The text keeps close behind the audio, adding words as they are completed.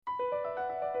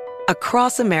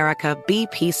Across America,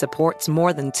 BP supports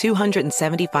more than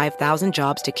 275,000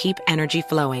 jobs to keep energy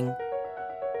flowing.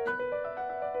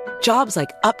 Jobs like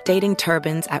updating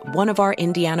turbines at one of our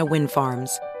Indiana wind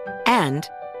farms and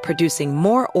producing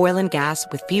more oil and gas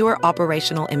with fewer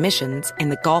operational emissions in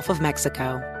the Gulf of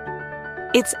Mexico.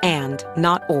 It's and,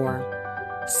 not or.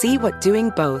 See what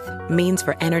doing both means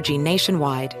for energy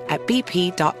nationwide at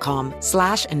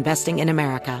bp.com/investing in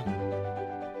America.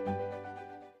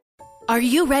 Are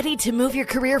you ready to move your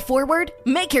career forward?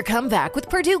 Make your comeback with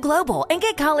Purdue Global and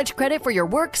get college credit for your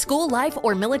work, school, life,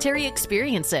 or military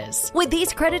experiences. With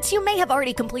these credits, you may have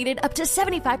already completed up to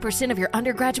 75% of your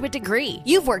undergraduate degree.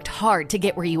 You've worked hard to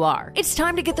get where you are. It's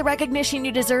time to get the recognition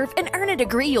you deserve and earn a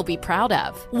degree you'll be proud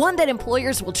of. One that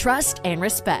employers will trust and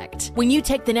respect. When you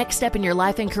take the next step in your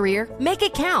life and career, make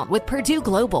it count with Purdue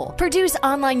Global, Purdue's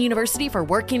online university for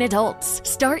working adults.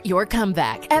 Start your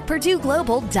comeback at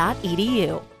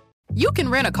purdueglobal.edu. You can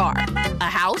rent a car, a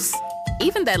house,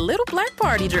 even that little black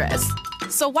party dress.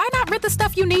 So why not rent the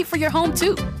stuff you need for your home,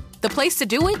 too? The place to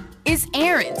do it is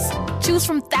Aaron's. Choose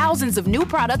from thousands of new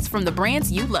products from the brands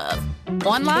you love,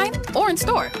 online or in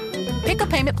store. Pick a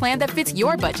payment plan that fits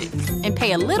your budget and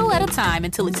pay a little at a time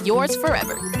until it's yours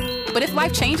forever. But if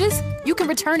life changes, you can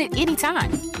return it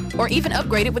anytime or even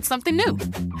upgrade it with something new.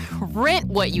 Rent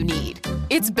what you need.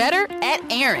 It's better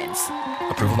at Aaron's.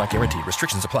 Approval not guaranteed.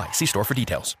 Restrictions apply. See store for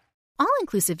details.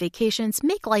 All-inclusive vacations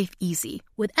make life easy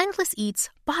with endless eats,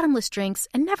 bottomless drinks,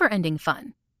 and never-ending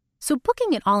fun. So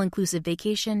booking an all-inclusive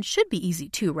vacation should be easy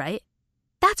too, right?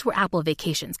 That's where Apple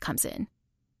Vacations comes in.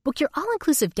 Book your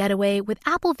all-inclusive getaway with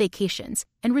Apple Vacations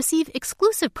and receive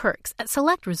exclusive perks at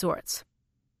select resorts.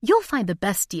 You'll find the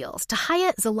best deals to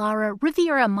Hyatt, Zilara,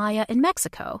 Riviera Maya in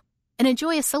Mexico and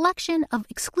enjoy a selection of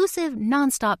exclusive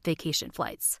non-stop vacation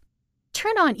flights.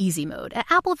 Turn on easy mode at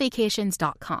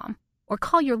applevacations.com. or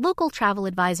call your local travel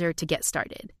advisor to get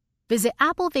started. Visit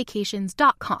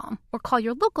applevacations.com or call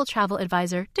your local travel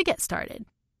advisor to get started.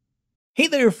 Hey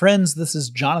there, friends. This is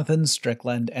Jonathan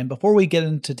Strickland, and before we get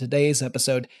into today's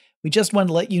episode, we just want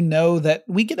to let you know that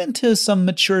we get into some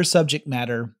mature subject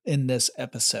matter in this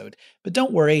episode. But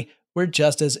don't worry, we're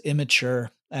just as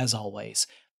immature as always.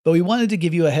 But we wanted to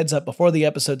give you a heads up before the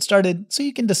episode started so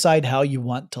you can decide how you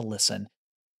want to listen.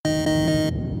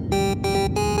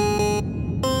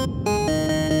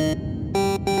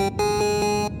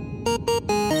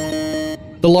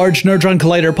 The Large Nerdron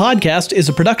Collider podcast is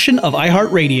a production of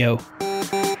iHeartRadio.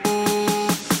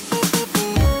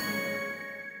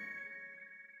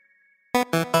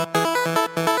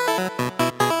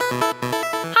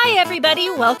 Hi, everybody.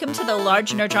 Welcome to the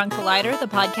Large Nerdron Collider, the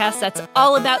podcast that's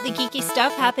all about the geeky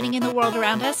stuff happening in the world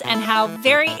around us and how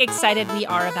very excited we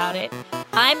are about it.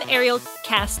 I'm Ariel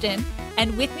Caston,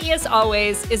 and with me, as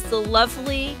always, is the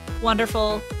lovely,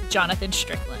 wonderful Jonathan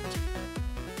Strickland.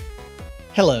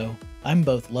 Hello. I'm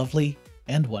both lovely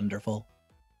and wonderful.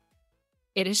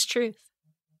 It is truth.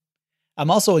 I'm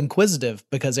also inquisitive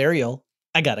because, Ariel,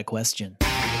 I got a question.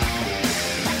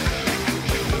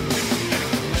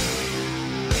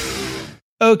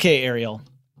 Okay, Ariel.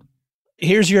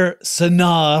 Here's your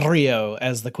scenario,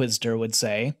 as the Quizster would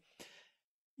say.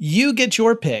 You get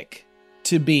your pick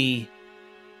to be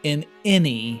in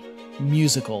any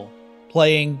musical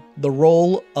playing the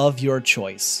role of your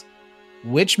choice.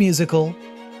 Which musical?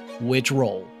 Which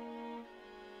role?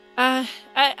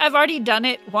 I've already done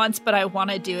it once, but I want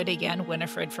to do it again.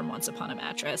 Winifred from Once Upon a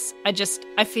Mattress. I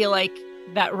feel like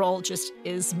that role just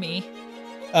is me.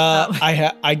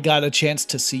 I got a chance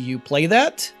to see you play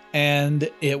that, and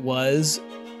it was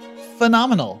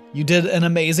phenomenal. You did an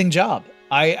amazing job.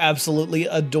 I absolutely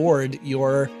adored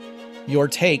your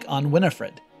take on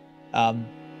Winifred,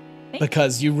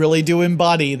 because you really do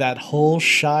embody that whole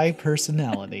shy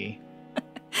personality.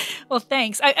 Well,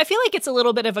 thanks. I feel like it's a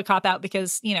little bit of a cop-out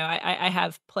because, you know, I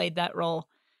have played that role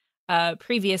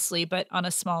previously, but on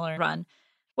a smaller run.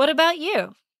 What about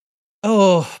you?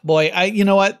 Oh, boy. You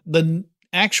know what? The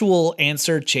actual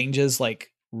answer changes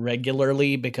like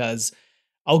regularly because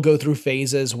I'll go through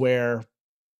phases where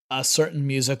a certain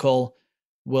musical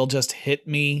will just hit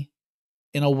me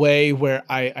in a way where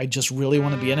I just really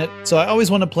want to be in it. So I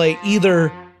always want to play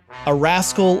either a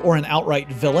rascal or an outright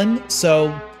villain.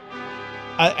 So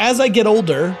as I get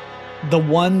older, the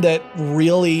one that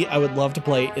really I would love to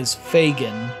play is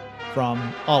Fagin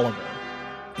from Oliver.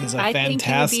 He's a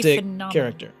fantastic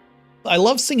character. I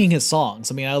love singing his songs.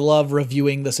 I mean, I love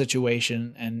reviewing the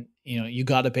situation and, you know, you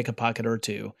got to pick a pocket or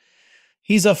two.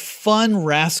 He's a fun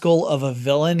rascal of a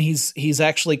villain. He's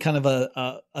actually kind of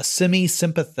a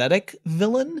semi-sympathetic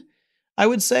villain, I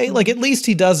would say. Like, at least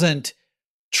he doesn't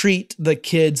treat the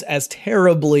kids as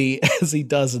terribly as he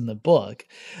does in the book.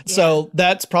 Yeah. So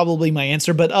that's probably my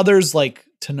answer. But others like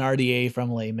Thénardier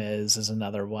from Les Mis is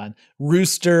another one.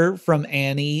 Rooster from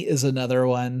Annie is another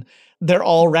one. They're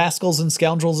all rascals and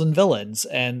scoundrels and villains.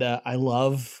 And I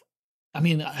love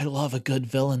a good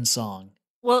villain song.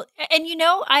 Well, and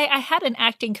I had an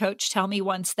acting coach tell me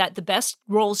once that the best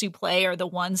roles you play are the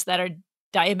ones that are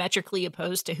diametrically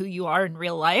opposed to who you are in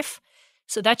real life.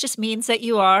 So that just means that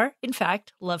you are, in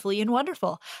fact, lovely and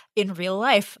wonderful in real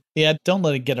life. Yeah, don't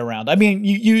let it get around. I mean,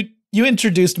 you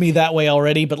introduced me that way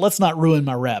already, but let's not ruin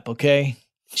my rep, okay?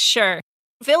 Sure.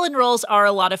 Villain roles are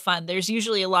a lot of fun. There's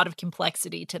usually a lot of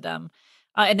complexity to them,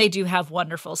 and they do have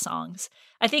wonderful songs.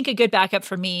 I think a good backup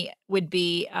for me would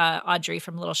be Audrey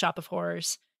from Little Shop of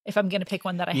Horrors, if I'm going to pick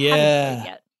one that I haven't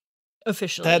played yet,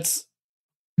 officially. That's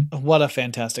what a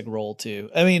fantastic role, too.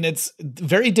 I mean, it's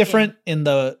very different in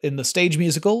the stage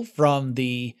musical from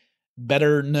the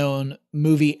better-known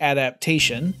movie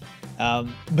adaptation,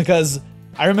 because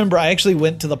I remember I actually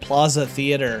went to the Plaza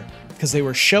Theater because they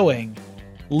were showing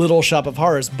Little Shop of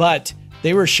Horrors, but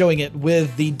they were showing it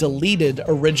with the deleted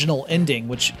original ending,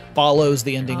 which follows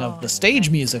the ending of the stage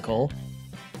musical.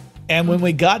 And when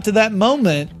we got to that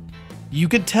moment, you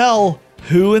could tell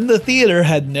who in the theater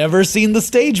had never seen the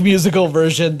stage musical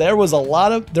version. There were a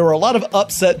lot of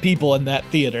upset people in that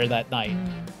theater that night.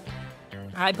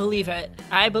 I believe it.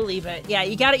 Yeah,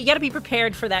 you got to be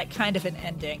prepared for that kind of an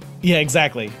ending. Yeah,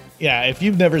 exactly. Yeah, if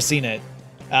you've never seen it,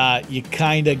 you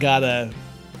kind of gotta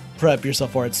prep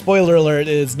yourself for it. Spoiler alert, it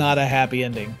is not a happy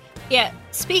ending. Yeah,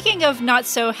 speaking of not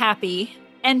so happy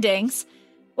endings,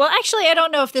 well, actually, I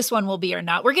don't know if this one will be or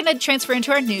not. We're going to transfer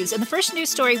into our news, and the first news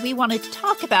story we wanted to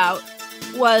talk about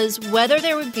was whether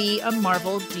there would be a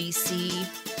Marvel DC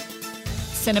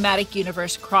cinematic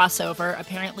universe crossover.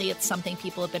 Apparently, it's something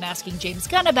people have been asking James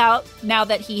Gunn about now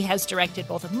that he has directed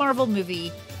both a Marvel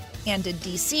movie and a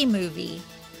DC movie.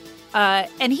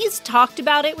 And he's talked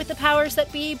about it with the powers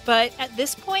that be, but at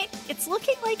this point, it's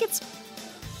looking like it's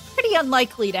pretty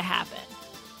unlikely to happen.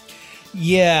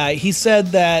 Yeah, he said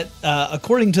that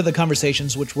according to the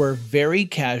conversations, which were very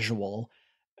casual,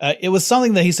 it was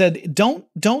something that he said,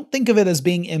 don't think of it as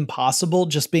being impossible,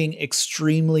 just being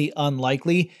extremely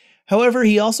unlikely. However,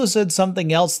 he also said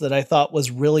something else that I thought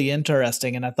was really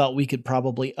interesting, and I thought we could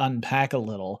probably unpack a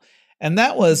little. And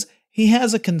that was, he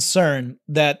has a concern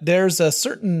that there's a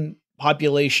certain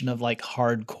population of like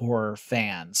hardcore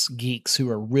fans, geeks who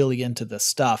are really into this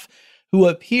stuff, who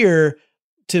appear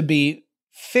to be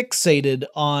fixated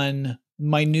on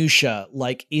minutia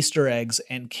like Easter eggs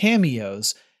and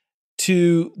cameos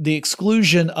to the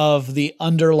exclusion of the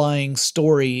underlying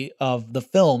story of the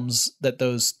films that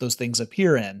those things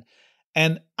appear in.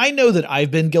 And I know that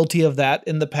I've been guilty of that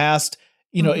in the past.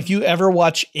 You know, if you ever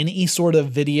watch any sort of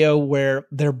video where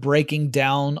they're breaking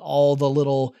down all the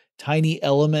little tiny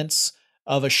elements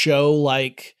of a show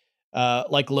like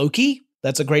Loki,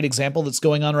 that's a great example that's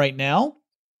going on right now.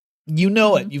 You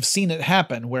know it. You've seen it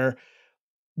happen where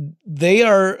they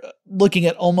are looking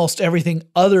at almost everything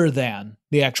other than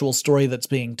the actual story that's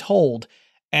being told.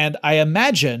 And I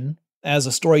imagine as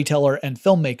a storyteller and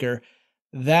filmmaker,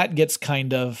 that gets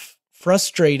kind of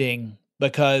frustrating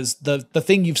because the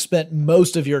thing you've spent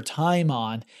most of your time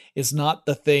on is not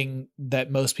the thing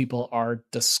that most people are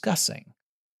discussing.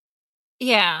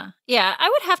 Yeah, I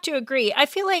would have to agree. I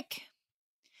feel like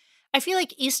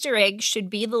Easter eggs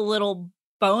should be the little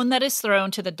bone that is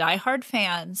thrown to the diehard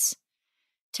fans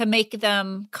to make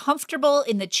them comfortable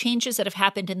in the changes that have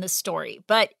happened in the story.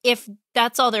 But if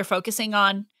that's all they're focusing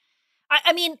on,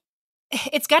 I mean,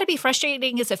 it's got to be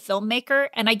frustrating as a filmmaker,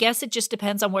 and I guess it just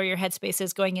depends on where your headspace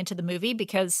is going into the movie,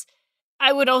 because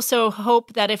I would also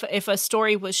hope that if a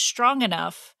story was strong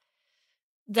enough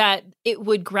that it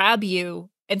would grab you,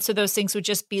 and so those things would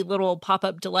just be little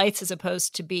pop-up delights as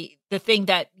opposed to be the thing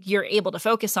that you're able to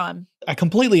focus on. I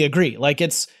completely agree. Like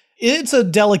it's a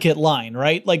delicate line,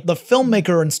 right? Like the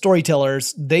filmmaker and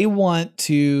storytellers, they want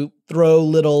to throw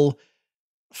little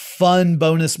fun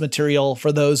bonus material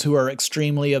for those who are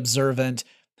extremely observant,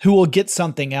 who will get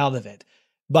something out of it.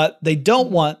 But they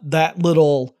don't want that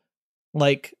little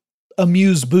like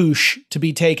amuse-bouche to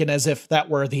be taken as if that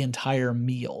were the entire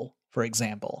meal, for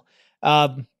example.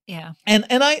 Yeah. And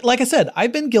like I said,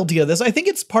 I've been guilty of this. I think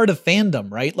it's part of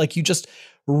fandom, right? Like you just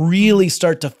really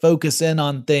start to focus in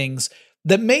on things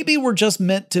that maybe were just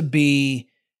meant to be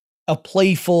a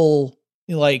playful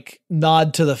like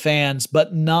nod to the fans,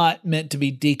 but not meant to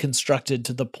be deconstructed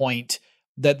to the point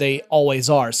that they always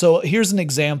are. So here's an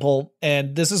example,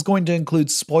 and this is going to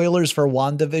include spoilers for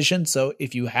WandaVision. So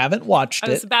if you haven't watched I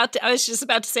was just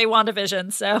about to say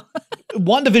WandaVision. So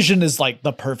WandaVision is like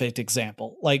the perfect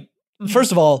example. Like,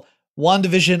 first of all,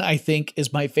 WandaVision, I think,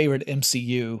 is my favorite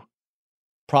MCU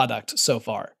product so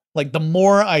far. Like, the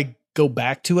more I go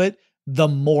back to it, the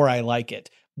more I like it,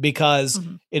 because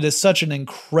it is such an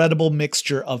incredible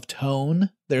mixture of tone.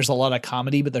 There's a lot of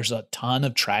comedy, but there's a ton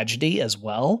of tragedy as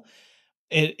well.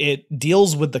 It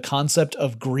deals with the concept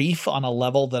of grief on a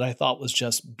level that I thought was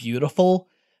just beautiful.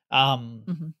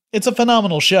 It's a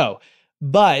phenomenal show.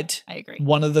 But I agree.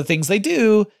 One of the things they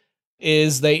do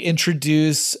is they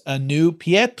introduce a new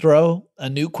Pietro, a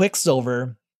new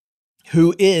Quicksilver,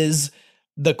 who is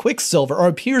the Quicksilver, or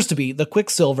appears to be the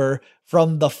Quicksilver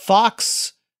from the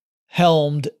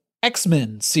Fox-helmed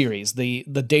X-Men series, the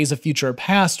Days of Future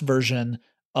Past version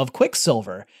of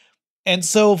Quicksilver. And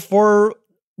so for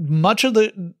much of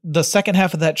the second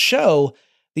half of that show,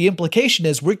 the implication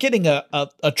is we're getting a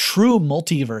true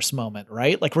multiverse moment,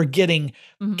 right? Like, we're getting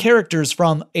characters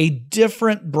from a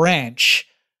different branch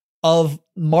of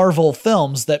Marvel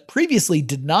films that previously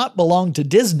did not belong to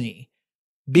Disney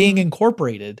being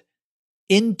incorporated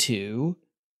into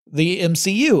the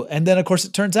MCU. And then, of course,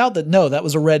 it turns out that no, that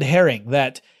was a red herring,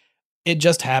 that it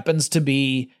just happens to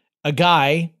be a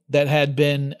guy that had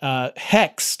been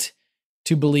hexed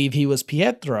to believe he was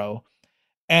Pietro.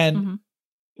 And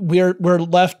we're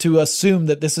left to assume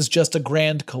that this is just a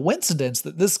grand coincidence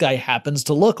that this guy happens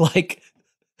to look like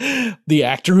the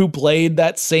actor who played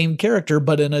that same character,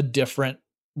 but in a different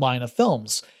line of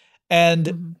films.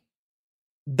 And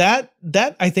that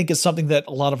I think is something that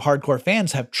a lot of hardcore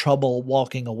fans have trouble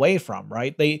walking away from,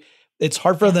 right? It's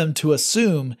hard for them to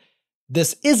assume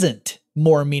this isn't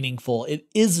more meaningful. It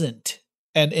isn't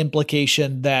an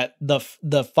implication that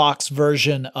the Fox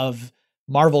version of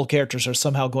Marvel characters are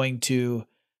somehow going to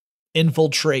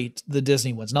infiltrate the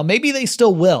Disney ones. Now, maybe they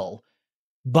still will,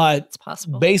 but it's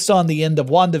possible. Based on the end of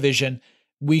WandaVision,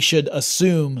 we should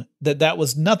assume that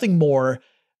was nothing more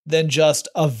than just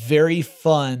a very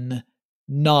fun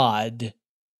nod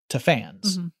to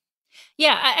fans.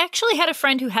 Yeah, I actually had a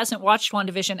friend who hasn't watched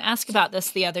WandaVision ask about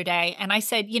this the other day, and I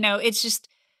said, it's just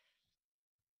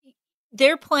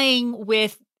they're playing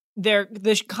with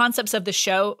the concepts of the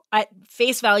show at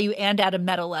face value and at a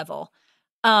meta level.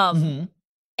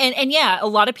 And yeah, a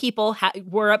lot of people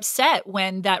were upset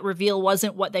when that reveal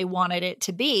wasn't what they wanted it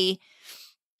to be.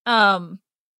 But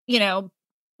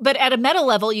at a meta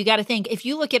level, you got to think, if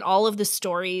you look at all of the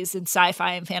stories in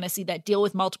sci-fi and fantasy that deal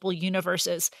with multiple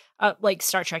universes, like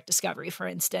Star Trek Discovery, for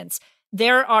instance,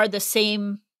 there are the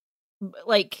same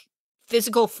like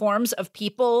physical forms of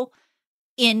people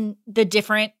in the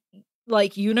different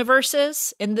like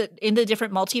universes, in the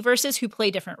different multiverses, who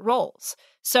play different roles.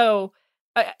 So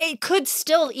it could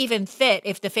still even fit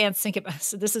if the fans think about,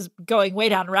 so this is going way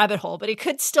down a rabbit hole, but it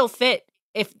could still fit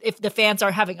if the fans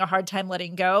are having a hard time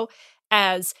letting go,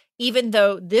 as even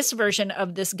though this version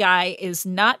of this guy is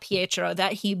not Pietro,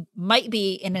 that he might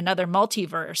be in another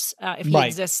multiverse if he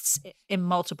exists in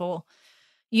multiple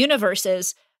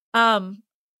universes. I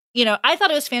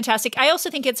thought it was fantastic. I also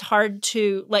think it's hard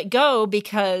to let go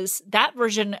because that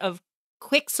version of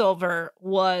Quicksilver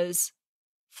was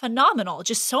phenomenal,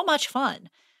 just so much fun.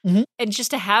 And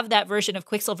just to have that version of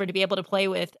Quicksilver to be able to play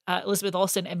with Elizabeth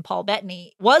Olsen and Paul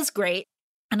Bettany was great.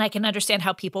 And I can understand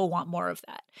how people want more of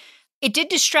that. It did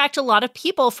distract a lot of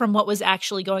people from what was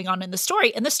actually going on in the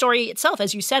story. And the story itself,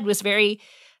 as you said, was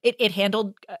it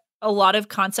handled a lot of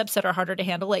concepts that are harder to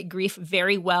handle, like grief,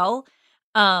 very well.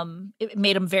 It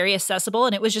made them very accessible,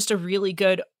 and it was just a really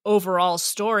good overall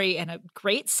story and a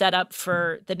great setup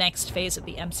for the next phase of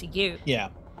the MCU. Yeah.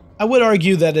 I would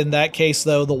argue that in that case,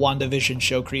 though, the WandaVision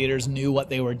show creators knew what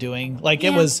they were doing. Like,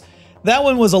 that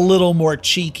one was a little more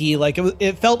cheeky. Like,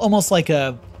 it felt almost like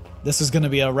this is going to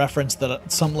be a reference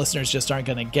that some listeners just aren't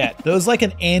going to get. It was like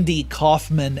an Andy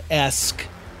Kaufman-esque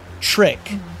trick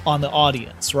on the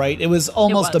audience, right? It was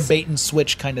almost a bait and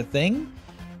switch kind of thing.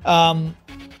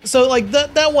 So like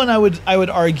that one, I would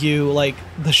argue like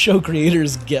the show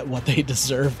creators get what they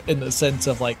deserve in the sense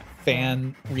of like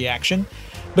fan reaction,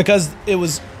 because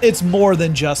it's more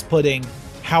than just putting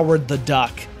Howard the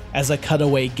Duck as a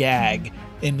cutaway gag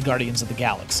in Guardians of the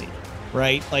Galaxy,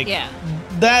 right? Like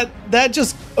that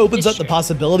just opens up the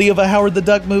possibility of a Howard the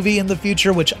Duck movie in the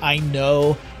future, which I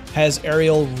know has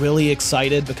Ariel really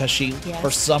excited because she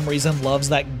for some reason loves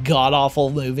that god awful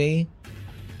movie.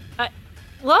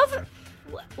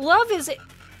 Love is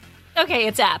okay.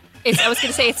 It's apt. I was going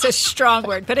to say it's a strong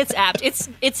word, but it's apt.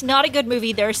 It's not a good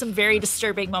movie. There are some very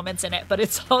disturbing moments in it, but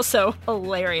it's also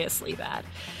hilariously bad.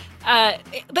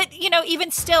 But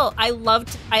even still, I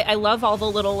love all the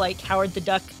little like Howard the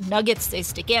Duck nuggets they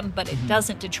stick in, but it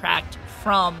doesn't detract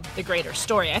from the greater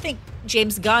story. I think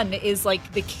James Gunn is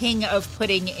like the king of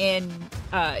putting in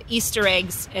Easter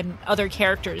eggs and other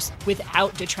characters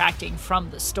without detracting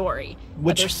from the story.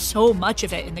 But there's so much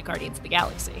of it in the Guardians of the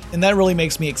Galaxy. And that really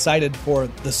makes me excited for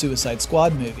the Suicide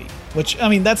Squad movie, which, I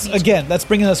mean, that's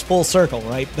bringing us full circle,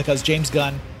 right? Because James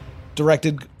Gunn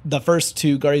directed the first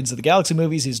 2 Guardians of the Galaxy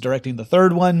movies. He's directing the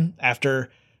 3rd one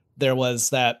after there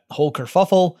was that whole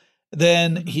kerfuffle.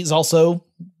 Then he's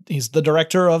the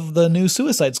director of the new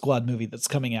Suicide Squad movie that's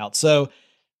coming out. So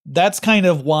that's kind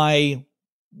of why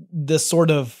this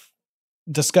sort of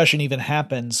discussion even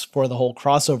happens for the whole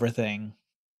crossover thing.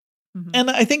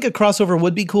 And I think a crossover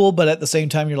would be cool, but at the same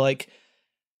time, you're like,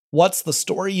 what's the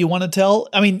story you want to tell?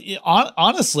 I mean,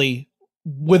 honestly,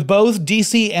 with both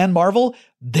DC and Marvel,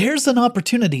 there's an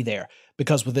opportunity there,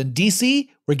 because within DC,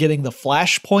 we're getting the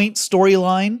Flashpoint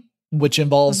storyline, which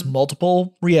involves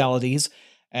multiple realities.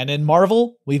 And in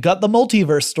Marvel, we've got the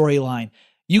multiverse storyline.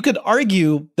 You could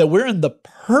argue that we're in the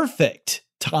perfect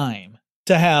time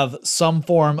to have some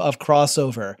form of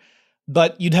crossover,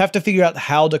 but you'd have to figure out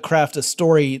how to craft a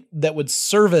story that would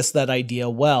service that idea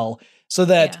well, so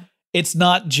that it's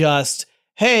not just,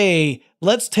 hey,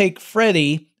 let's take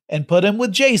Freddy and put him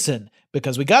with Jason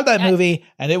because we got that movie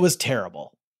and it was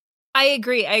terrible. I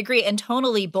agree. And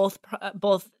tonally,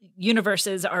 both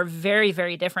universes are very,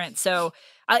 very different. So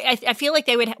I feel like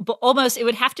they would it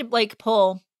would have to like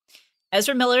pull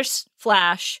Ezra Miller's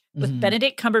Flash with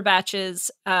Benedict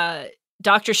Cumberbatch's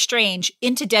Doctor Strange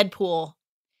into Deadpool.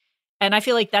 And I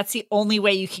feel like that's the only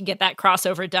way you can get that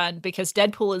crossover done, because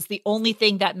Deadpool is the only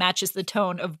thing that matches the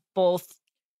tone of both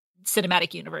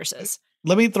cinematic universes.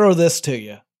 Let me throw this to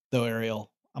you, though,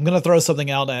 Ariel. I'm going to throw something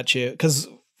out at you because,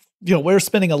 we're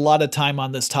spending a lot of time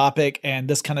on this topic, and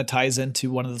this kind of ties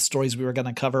into one of the stories we were going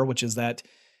to cover, which is that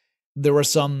there were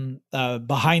some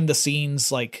behind the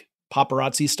scenes, like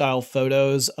paparazzi style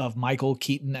photos of Michael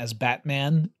Keaton as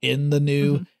Batman in the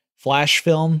new Flash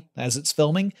film as it's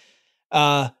filming.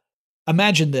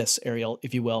 Imagine this, Ariel,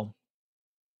 if you will.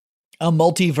 A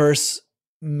multiverse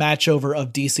matchover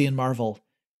of DC and Marvel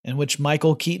in which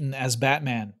Michael Keaton as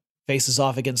Batman faces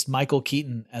off against Michael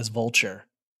Keaton as Vulture.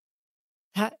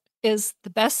 That is the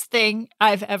best thing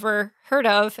I've ever heard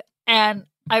of. And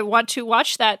I want to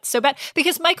watch that so bad,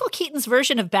 because Michael Keaton's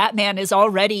version of Batman is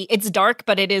it's dark,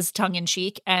 but it is tongue in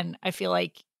cheek. And I feel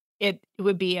like it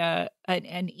would be an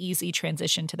easy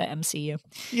transition to the MCU.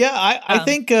 Yeah, I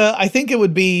think it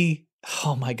would be.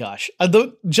 Oh my gosh.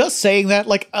 Just saying that,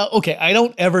 like, okay, I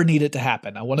don't ever need it to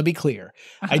happen. I want to be clear.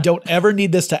 I don't ever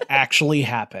need this to actually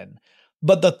happen.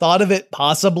 But the thought of it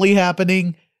possibly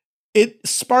happening, it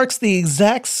sparks the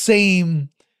exact same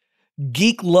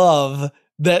geek love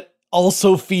that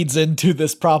also feeds into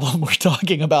this problem we're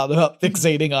talking about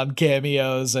fixating on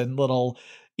cameos and little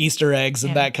Easter eggs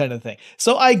and that kind of thing.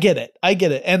 So I get it.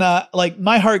 And like,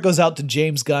 my heart goes out to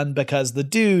James Gunn, because the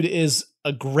dude is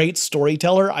a great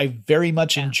storyteller. I very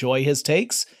much enjoy his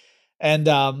takes, and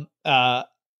I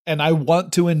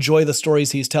want to enjoy the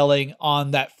stories he's telling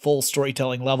on that full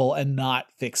storytelling level and not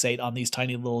fixate on these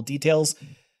tiny little details.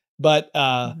 But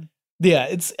I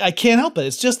can't help it.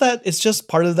 It's just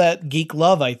part of that geek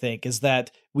love, I think, is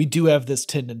that we do have this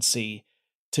tendency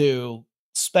to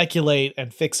speculate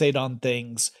and fixate on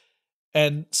things,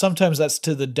 and sometimes that's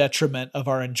to the detriment of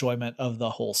our enjoyment of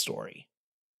the whole story.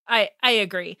 I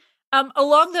agree.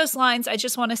 Along those lines, I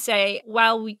just want to say,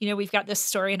 while we've got this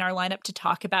story in our lineup to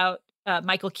talk about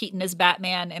Michael Keaton as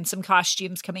Batman and some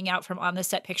costumes coming out from on the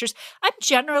set pictures, I'm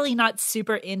generally not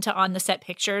super into on the set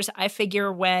pictures. I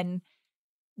figure when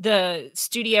the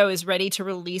studio is ready to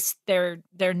release their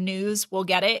news, we'll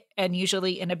get it, and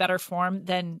usually in a better form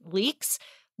than leaks.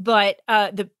 But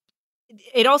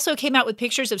it also came out with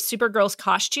pictures of Supergirl's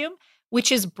costume,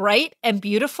 which is bright and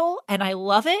beautiful, and I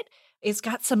love it. It's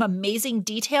got some amazing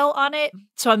detail on it.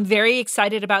 So I'm very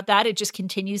excited about that. It just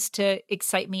continues to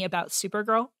excite me about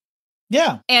Supergirl.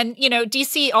 Yeah. And,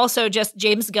 DC also just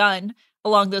James Gunn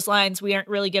along those lines. We aren't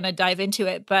really going to dive into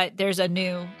it, but there's a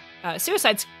new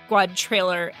Suicide Squad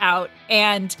trailer out,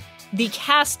 and the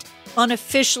cast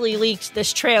unofficially leaked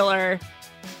this trailer,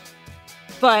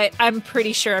 but I'm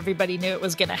pretty sure everybody knew it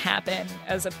was going to happen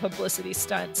as a publicity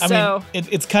stunt. I mean,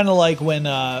 it's kind of like when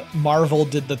Marvel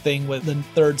did the thing with the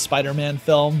third Spider-Man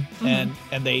film, and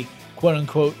they quote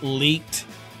unquote leaked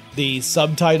the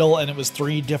subtitle, and it was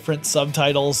 3 different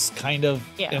subtitles, kind of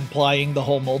implying the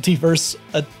whole multiverse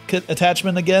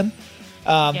attachment again,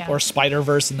 or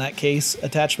Spider-Verse in that case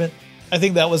attachment. I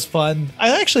think that was fun.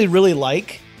 I actually really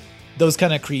like those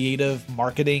kind of creative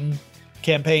marketing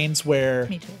campaigns where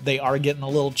they are getting a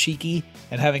little cheeky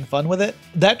and having fun with it.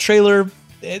 That trailer,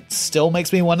 it still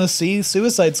makes me want to see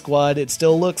Suicide Squad. It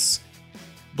still looks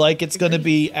like it's going to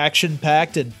be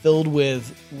action-packed and filled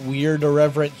with weird,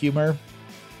 irreverent humor.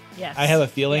 Yes. I have a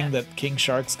feeling that King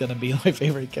Shark's going to be my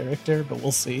favorite character, but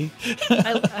we'll see.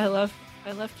 I love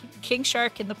King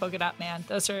Shark and the Polka Dot Man.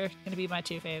 Those are going to be my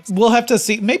two faves. We'll have to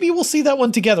see. Maybe we'll see that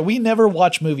one together. We never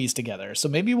watch movies together, so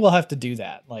maybe we'll have to do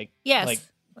that. Yes. Like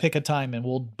pick a time and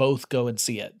we'll both go and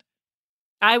see it.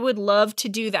 I would love to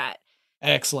do that.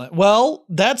 Excellent. Well,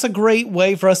 that's a great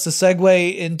way for us to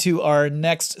segue into our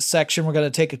next section. We're going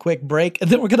to take a quick break and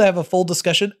then we're going to have a full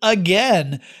discussion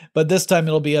again. But this time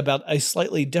it'll be about a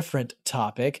slightly different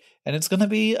topic. And it's going to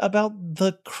be about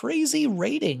the crazy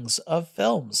ratings of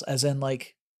films, as in the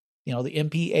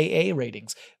MPAA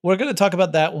ratings. We're going to talk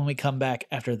about that when we come back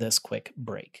after this quick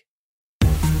break.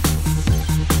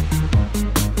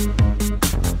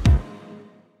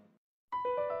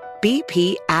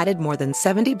 BP added more than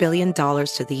 $70 billion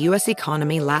to the U.S.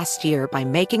 economy last year by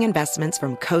making investments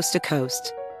from coast to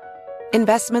coast.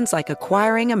 Investments like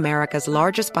acquiring America's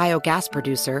largest biogas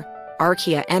producer,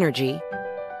 Archaea Energy,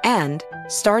 and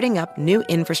starting up new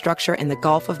infrastructure in the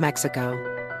Gulf of Mexico.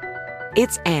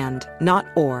 It's and, not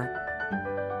or.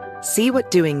 See what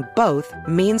doing both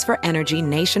means for energy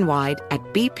nationwide at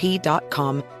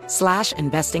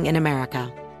bp.com/investing in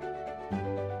America.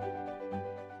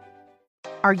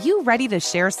 Are you ready to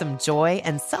share some joy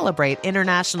and celebrate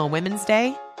International Women's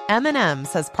Day?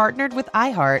 M&M's has partnered with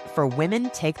iHeart for Women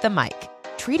Take the Mic,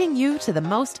 treating you to the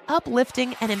most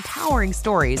uplifting and empowering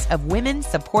stories of women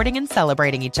supporting and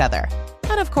celebrating each other.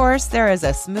 And of course, there is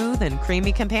a smooth and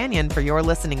creamy companion for your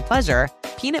listening pleasure,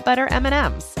 peanut butter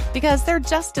M&M's, because they're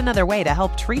just another way to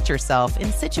help treat yourself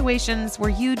in situations where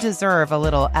you deserve a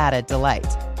little added delight,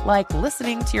 like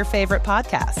listening to your favorite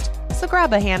podcast. So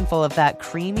grab a handful of that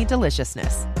creamy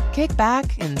deliciousness. Kick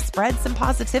back and spread some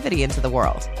positivity into the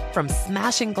world. From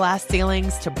smashing glass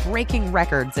ceilings to breaking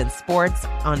records in sports,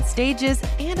 on stages,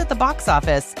 and at the box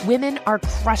office, women are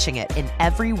crushing it in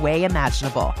every way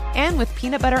imaginable. And with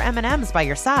peanut butter M&M's by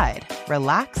your side,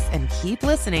 relax and keep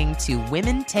listening to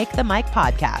Women Take the Mic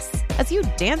podcasts as you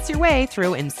dance your way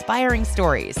through inspiring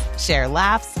stories, share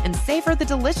laughs, and savor the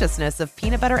deliciousness of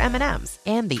peanut butter M&M's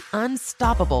and the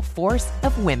unstoppable force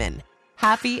of women.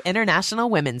 Happy International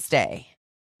Women's Day.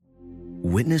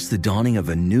 Witness the dawning of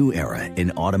a new era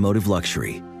in automotive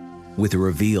luxury with a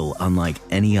reveal unlike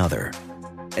any other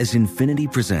as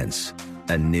Infiniti presents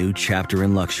a new chapter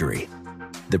in luxury,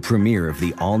 the premiere of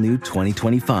the all-new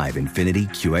 2025 Infiniti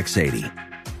QX80.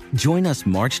 Join us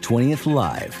March 20th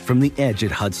live from the Edge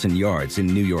at Hudson Yards in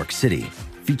New York City,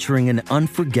 featuring an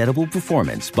unforgettable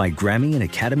performance by Grammy and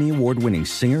Academy Award-winning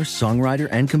singer, songwriter,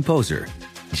 and composer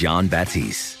Jon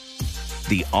Batiste.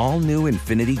 The all-new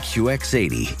Infiniti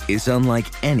QX80 is unlike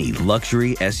any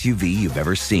luxury SUV you've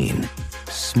ever seen.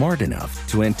 Smart enough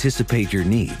to anticipate your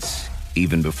needs,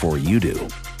 even before you do.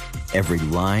 Every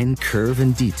line, curve,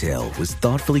 and detail was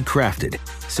thoughtfully crafted,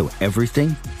 so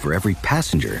everything for every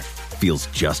passenger feels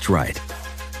just right.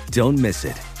 Don't miss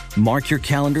it. Mark your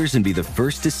calendars and be the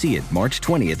first to see it March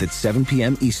 20th at 7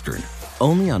 p.m. Eastern,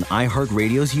 only on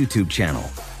iHeartRadio's YouTube channel.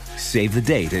 Save the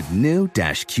date at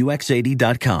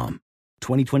new-QX80.com.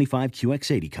 2025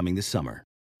 QX80 coming this summer.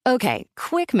 Okay,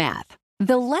 quick math.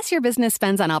 The less your business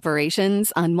spends on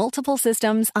operations, on multiple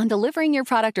systems, on delivering your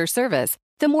product or service,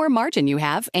 the more margin you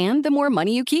have and the more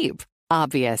money you keep.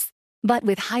 Obvious. But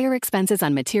with higher expenses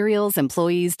on materials,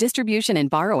 employees, distribution, and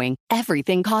borrowing,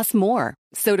 everything costs more.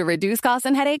 So to reduce costs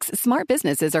and headaches, smart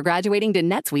businesses are graduating to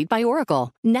NetSuite by Oracle.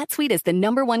 NetSuite is the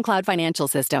 #1 cloud financial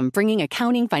system, bringing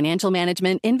accounting, financial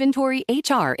management, inventory,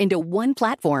 HR into one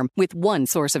platform with one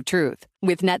source of truth.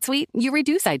 With NetSuite, you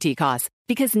reduce IT costs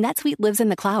because NetSuite lives in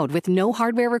the cloud with no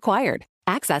hardware required,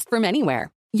 accessed from anywhere.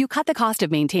 You cut the cost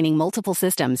of maintaining multiple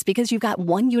systems because you've got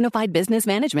one unified business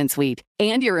management suite.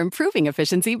 And you're improving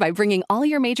efficiency by bringing all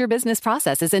your major business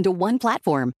processes into one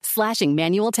platform, slashing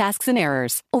manual tasks and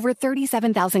errors. Over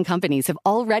 37,000 companies have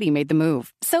already made the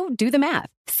move. So do the math.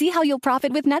 See how you'll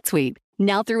profit with NetSuite.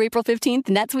 Now through April 15th,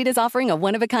 NetSuite is offering a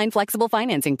one-of-a-kind flexible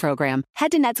financing program.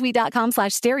 Head to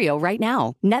netsuite.com/stereo right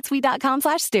now.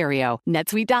 netsuite.com/stereo.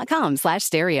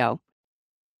 netsuite.com/stereo.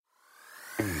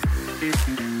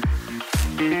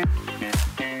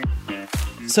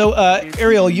 So,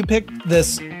 Ariel, you picked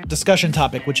this discussion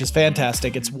topic, which is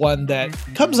fantastic. It's one that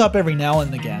comes up every now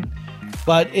and again,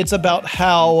 but it's about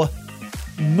how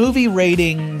movie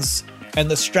ratings and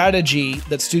the strategy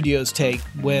that studios take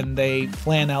when they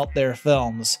plan out their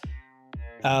films,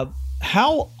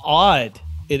 how odd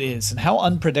it is and how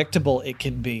unpredictable it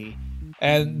can be.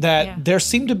 and that there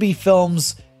seem to be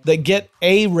films that get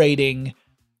a rating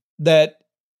that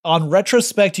on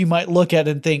retrospect you might look at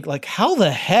and think like, how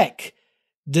the heck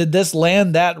did this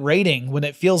land that rating when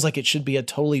it feels like it should be a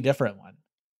totally different one?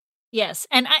 Yes.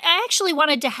 And I actually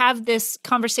wanted to have this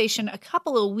conversation a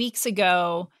couple of weeks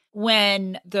ago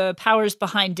when the powers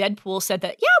behind Deadpool said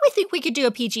that, yeah, we think we could do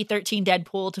a PG-13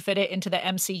 Deadpool to fit it into the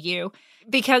MCU.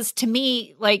 Because to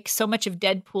me, like, so much of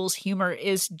Deadpool's humor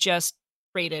is just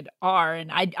rated R.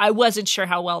 And I wasn't sure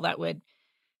how well that would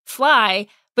fly.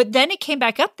 But then it came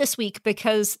back up this week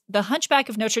because The Hunchback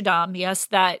of Notre Dame, yes,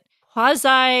 that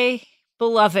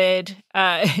quasi-beloved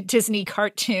Disney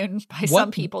cartoon by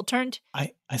some people turned...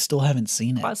 I still haven't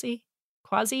seen it. Quasi?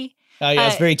 Oh, yeah,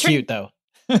 it's very cute, though.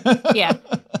 Yeah.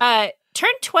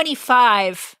 Turned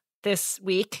 25 this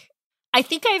week. I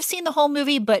think I've seen the whole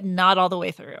movie, but not all the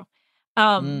way through.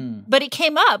 But it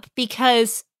came up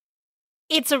because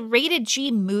it's a rated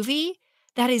G movie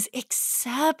that is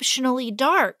exceptionally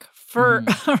dark for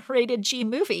a rated G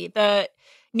movie. The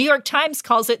New York Times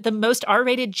calls it the most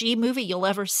R-rated G movie you'll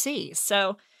ever see.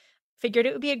 So figured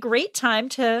it would be a great time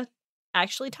to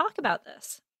actually talk about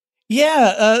this.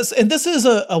 Yeah, and this is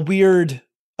a weird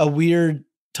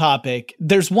topic.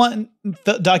 There's one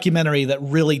documentary that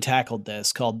really tackled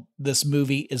this called This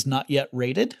Movie Is Not Yet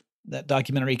Rated. That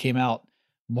documentary came out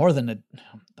more than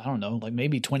like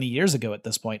maybe 20 years ago at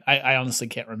this point. I honestly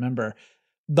can't remember.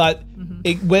 But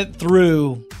it went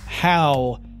through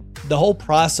how the whole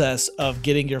process of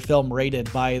getting your film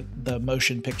rated by the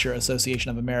Motion Picture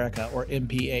Association of America, or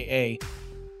MPAA,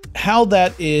 how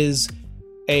that is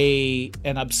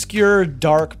an obscure,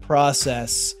 dark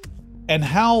process, and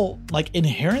how like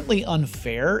inherently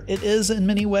unfair it is in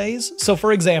many ways. So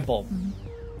for example,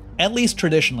 at least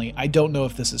traditionally, I don't know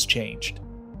if this has changed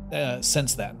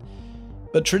since then,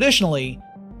 but traditionally,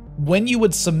 when you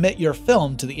would submit your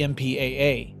film to the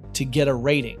MPAA to get a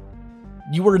rating,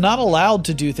 you were not allowed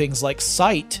to do things like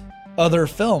cite other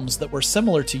films that were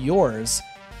similar to yours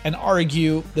and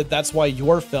argue that that's why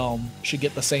your film should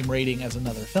get the same rating as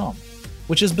another film,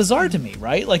 which is bizarre to me,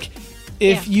 right? Like,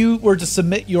 if you were to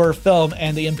submit your film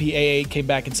and the MPAA came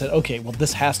back and said, okay, well,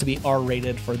 this has to be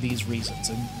R-rated for these reasons,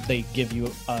 and they give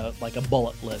you like a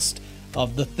bullet list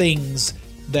of the things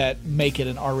that make it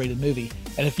an R-rated movie.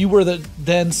 And if you were to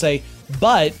then say,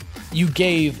 but you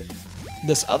gave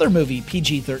this other movie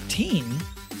PG-13,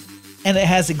 and it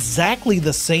has exactly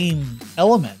the same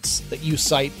elements that you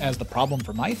cite as the problem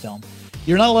for my film,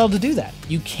 you're not allowed to do that.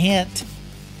 You can't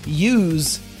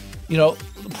use,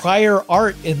 prior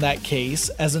art in that case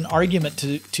as an argument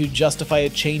to justify a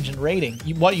change in rating.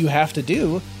 What you have to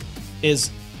do is,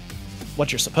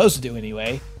 what you're supposed to do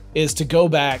anyway, is to go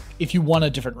back, if you want a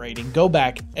different rating, go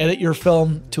back, edit your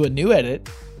film to a new edit,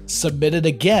 submit it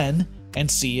again, and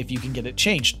see if you can get it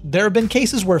changed. There have been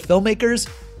cases where filmmakers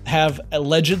have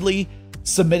allegedly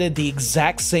submitted the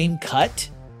exact same cut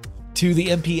to the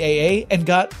MPAA and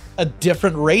got a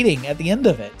different rating at the end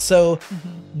of it. So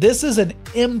this is an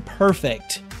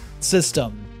imperfect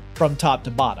system from top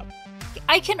to bottom.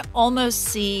 I can almost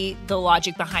see the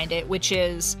logic behind it, which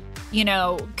is,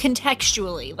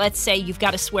 contextually, let's say you've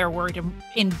got a swear word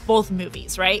in both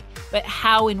movies, right? But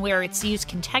how and where it's used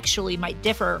contextually might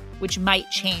differ, which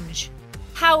might change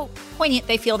how poignant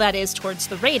they feel that is towards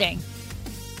the rating.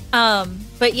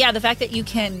 But yeah, the fact that you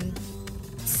can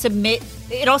submit,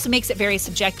 it also makes it very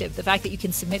subjective. The fact that you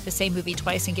can submit the same movie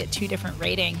twice and get two different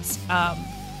ratings,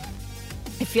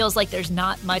 it feels like there's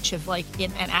not much of like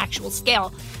an actual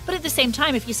scale. But at the same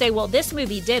time, if you say, well, this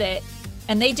movie did it,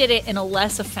 and they did it in a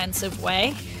less offensive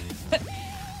way,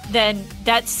 then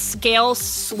that scale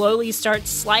slowly starts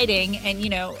sliding. And,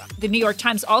 the New York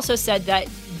Times also said that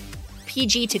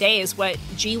PG today is what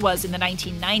G was in the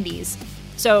 1990s.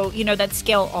 So, that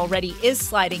scale already is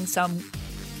sliding. Some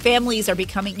families are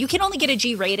becoming, you can only get a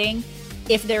G rating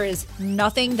if there is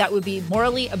nothing that would be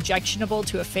morally objectionable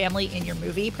to a family in your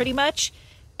movie, pretty much.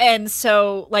 And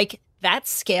so, like, that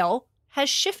scale has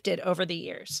shifted over the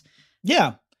years.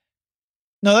 Yeah.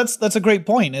 No, that's a great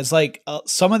point. It's like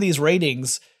some of these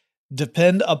ratings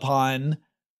depend upon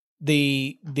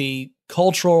the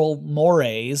cultural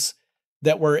mores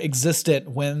that were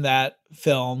existent when that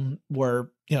film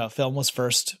was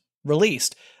first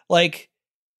released. Like,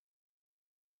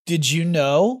 did you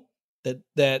know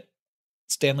that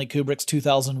Stanley Kubrick's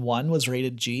 2001 was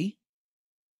rated G?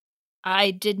 I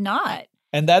did not.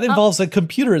 And that involves a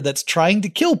computer that's trying to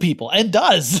kill people, and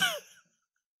does.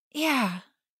 Yeah.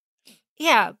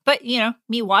 Yeah, but,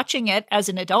 me watching it as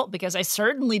an adult, because I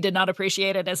certainly did not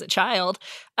appreciate it as a child.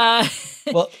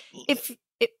 Well,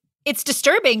 it's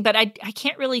disturbing, but I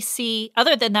can't really see,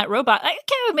 other than that robot,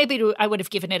 maybe I would have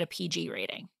given it a PG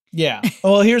rating. Yeah.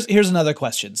 Well, here's another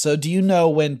question. So do you know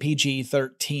when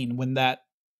PG-13, when that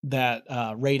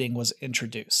rating was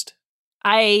introduced?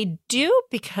 I do,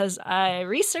 because I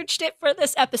researched it for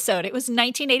this episode. It was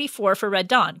 1984 for Red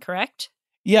Dawn, correct?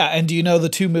 Yeah, and do you know the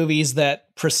two movies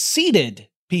that preceded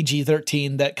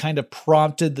PG-13 that kind of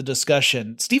prompted the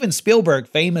discussion? Steven Spielberg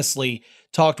famously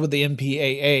talked with the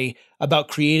MPAA about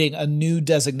creating a new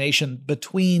designation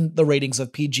between the ratings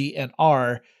of PG and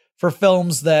R for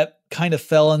films that kind of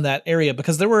fell in that area,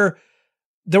 because there were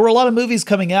a lot of movies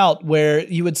coming out where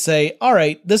you would say, all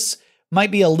right, this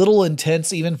might be a little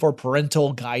intense even for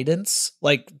parental guidance,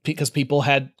 like because people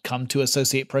had come to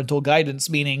associate parental guidance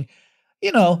meaning,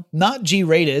 not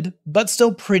G-rated, but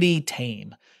still pretty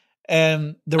tame.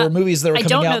 And there were movies that were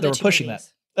coming out that were pushing that.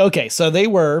 Okay, so they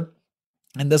were,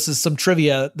 and this is some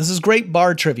trivia. This is great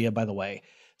bar trivia, by the way.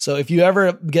 So if you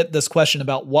ever get this question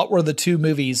about what were the two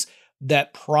movies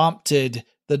that prompted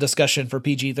the discussion for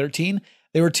PG-13,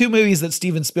 they were two movies that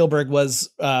Steven Spielberg was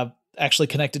actually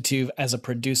connected to as a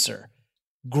producer.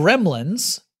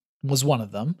 Gremlins was one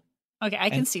of them. Okay, I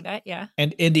can see that, yeah.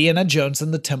 And Indiana Jones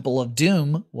and the Temple of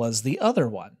Doom was the other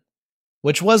one,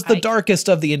 which was the darkest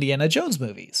of the Indiana Jones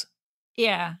movies.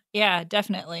 Yeah,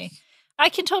 definitely. I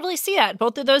can totally see that.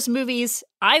 Both of those movies,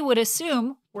 I would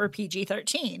assume, were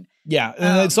PG-13. Yeah,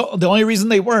 and the only reason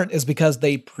they weren't is because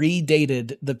they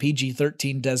predated the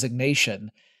PG-13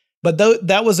 designation. But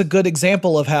that was a good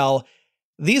example of how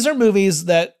these are movies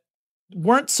that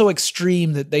weren't so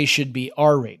extreme that they should be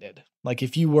R-rated. Like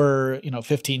if you were,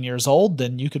 15 years old,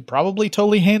 then you could probably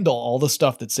totally handle all the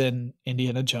stuff that's in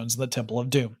Indiana Jones and the Temple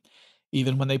of Doom,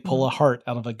 even when they pull a heart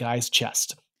out of a guy's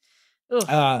chest.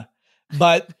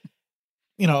 But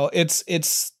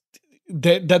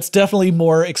that's definitely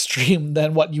more extreme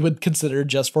than what you would consider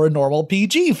just for a normal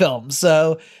PG film.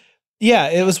 So yeah,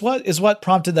 it was what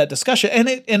prompted that discussion.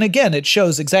 And again, it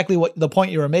shows exactly what the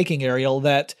point you were making, Ariel,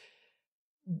 that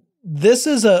this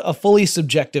is a fully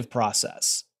subjective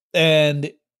process.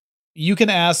 And you can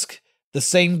ask the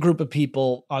same group of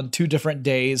people on two different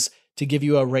days to give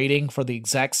you a rating for the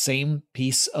exact same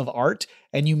piece of art,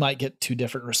 and you might get two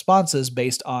different responses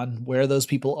based on where those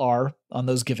people are on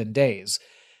those given days.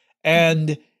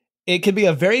 And it can be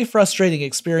a very frustrating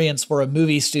experience for a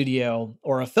movie studio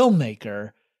or a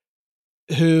filmmaker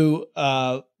who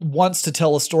wants to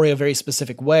tell a story a very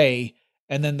specific way,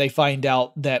 and then they find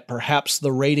out that perhaps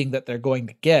the rating that they're going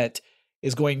to get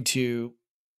is going to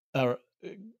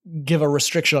give a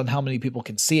restriction on how many people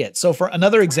can see it. So for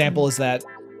another example is that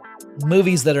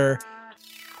movies that are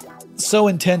so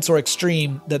intense or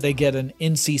extreme that they get an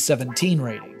NC-17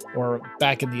 rating, or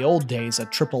back in the old days, a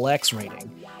XXX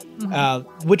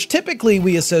rating, which typically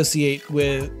we associate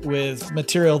with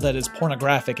material that is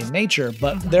pornographic in nature,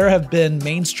 but there have been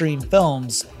mainstream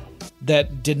films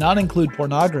that did not include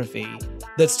pornography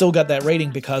that still got that rating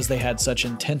because they had such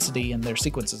intensity in their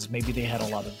sequences. Maybe they had a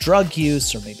lot of drug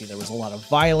use, or maybe there was a lot of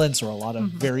violence, or a lot of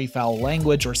very foul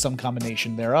language, or some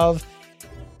combination thereof.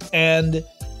 And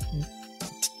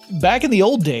back in the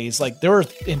old days, like there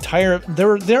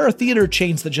are theater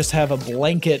chains that just have a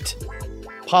blanket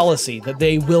policy that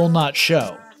they will not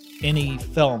show any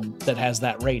film that has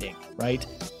that rating, right?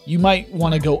 You might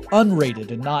want to go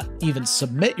unrated and not even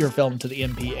submit your film to the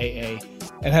MPAA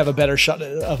and have a better shot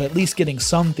of at least getting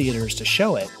some theaters to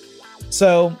show it.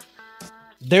 So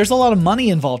there's a lot of money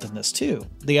involved in this too.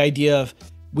 The idea of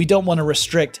we don't want to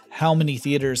restrict how many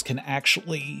theaters can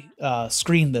actually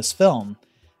screen this film.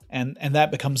 And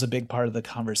that becomes a big part of the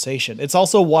conversation. It's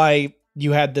also why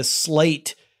you had this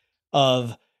slate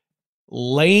of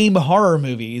lame horror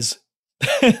movies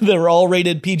that were all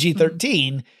rated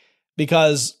PG-13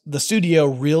 because the studio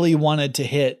really wanted to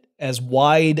hit as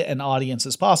wide an audience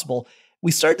as possible.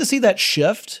 We started to see that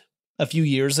shift a few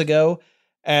years ago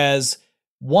as,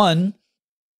 one,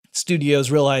 studios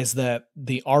realized that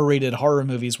the R-rated horror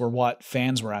movies were what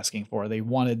fans were asking for. They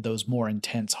wanted those more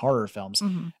intense horror films.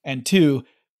 And two,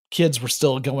 kids were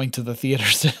still going to the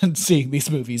theaters and seeing these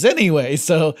movies anyway.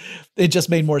 So it just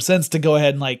made more sense to go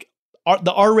ahead and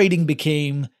the R rating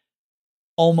became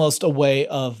almost a way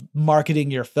of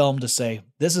marketing your film to say,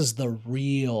 this is the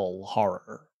real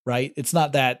horror, right? It's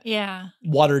not that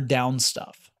watered down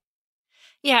stuff.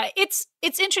 Yeah, it's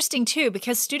interesting too,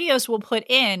 because studios will put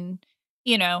in,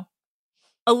 a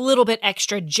little bit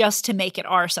extra just to make it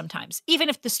R sometimes, even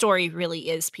if the story really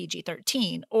is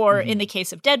PG-13, or in the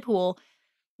case of Deadpool,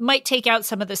 might take out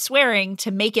some of the swearing to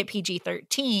make it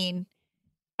PG-13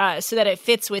 so that it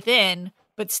fits within,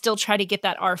 but still try to get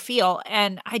that R feel.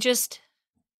 And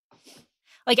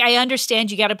like, I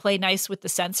understand you got to play nice with the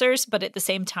censors, but at the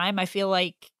same time, I feel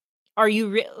like, are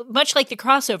you much like the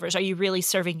crossovers? Are you really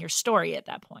serving your story at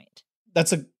that point?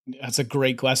 That's a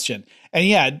great question. And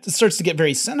yeah, it starts to get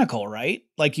very cynical, right?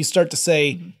 Like you start to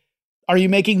say, are you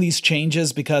making these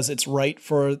changes because it's right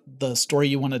for the story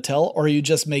you want to tell? Or are you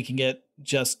just making it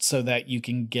just so that you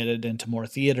can get it into more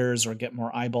theaters or get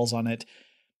more eyeballs on it?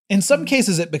 In some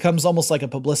cases, it becomes almost like a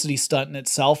publicity stunt in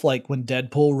itself. Like when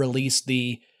Deadpool released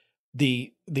the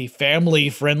family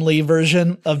friendly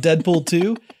version of Deadpool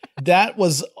 2, that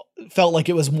felt like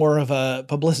it was more of a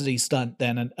publicity stunt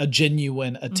than a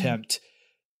genuine attempt.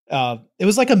 It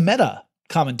was like a meta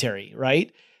commentary,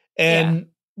 right? And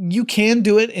you can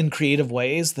do it in creative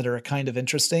ways that are kind of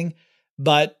interesting,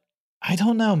 but I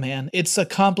don't know, man. It's a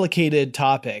complicated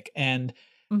topic and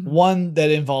one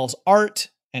that involves art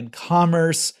and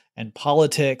commerce and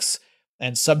politics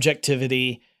and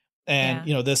subjectivity. And,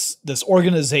 you know, this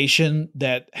organization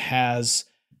that has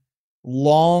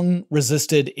long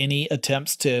resisted any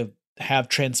attempts to have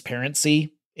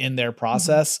transparency in their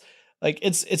process. Like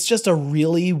it's just a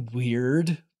really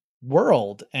weird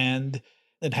world, and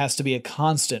it has to be a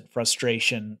constant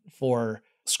frustration for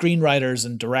screenwriters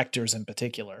and directors in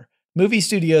particular. Movie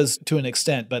studios to an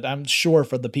extent, but I'm sure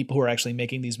for the people who are actually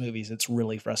making these movies, it's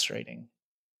really frustrating.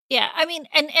 Yeah, I mean,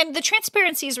 and the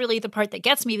transparency is really the part that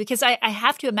gets me, because I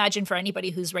have to imagine for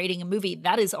anybody who's rating a movie,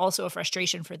 that is also a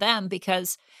frustration for them,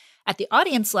 because at the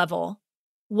audience level,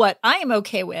 what I am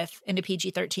okay with in a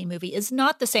PG-13 movie is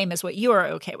not the same as what you are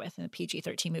okay with in a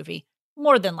PG-13 movie,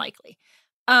 more than likely.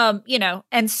 You know,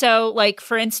 and so, like,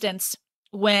 for instance,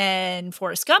 when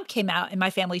Forrest Gump came out and my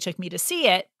family took me to see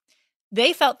it,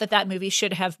 they felt that that movie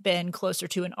should have been closer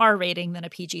to an R rating than a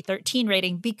PG-13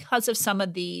 rating because of some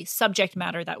of the subject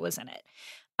matter that was in it.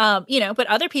 You know, but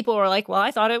other people were like, well,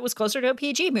 I thought it was closer to a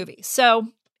PG movie. So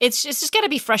it's just got to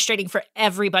be frustrating for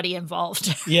everybody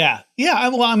involved. Yeah.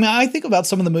 Well, I mean, I think about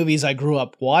some of the movies I grew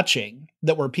up watching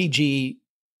that were PG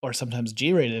or sometimes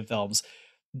G-rated films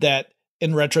that,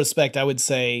 in retrospect, I would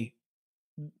say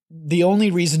the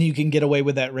only reason you can get away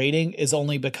with that rating is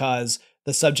only because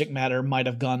the subject matter might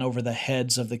have gone over the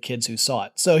heads of the kids who saw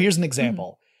it. So here's an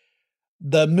example.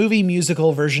 The movie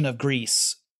musical version of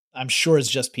Grease, I'm sure is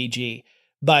just PG,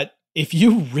 but if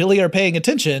you really are paying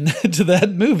attention to that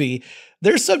movie,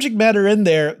 there's subject matter in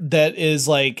there that is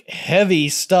like heavy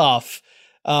stuff.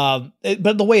 But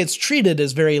the way it's treated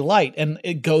is very light and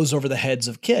it goes over the heads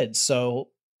of kids. So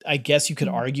I guess you could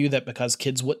argue that because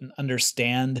kids wouldn't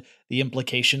understand the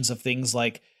implications of things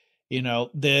like, you know,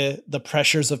 the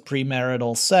pressures of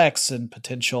premarital sex and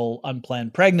potential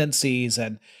unplanned pregnancies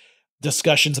and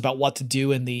discussions about what to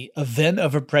do in the event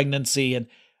of a pregnancy.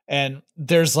 And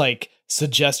there's like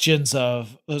suggestions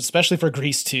of, especially for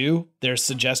Grease 2, there's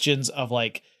suggestions of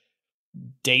like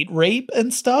date rape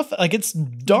and stuff. Like it's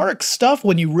dark stuff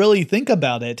when you really think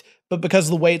about it, but because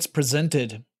of the way it's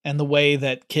presented and the way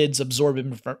that kids absorb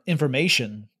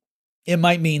information, it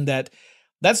might mean that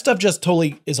stuff just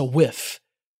totally is a whiff,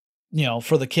 you know,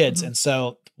 for the kids. And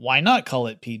so why not call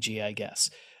it PG, I guess?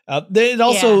 It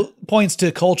also points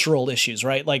to cultural issues,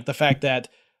 right? Like the fact that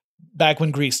back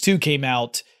when Grease 2 came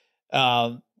out,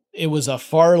 it was a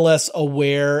far less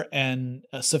aware and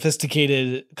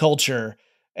sophisticated culture,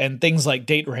 and things like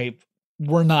date rape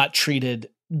were not treated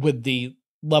with the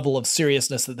level of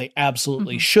seriousness that they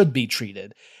absolutely should be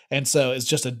treated. And so it's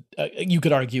just you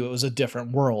could argue it was a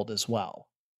different world as well.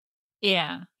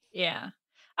 Yeah.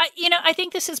 I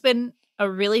think this has been a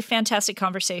really fantastic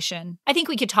conversation. I think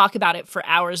we could talk about it for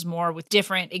hours more with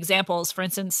different examples. For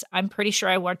instance, I'm pretty sure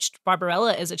I watched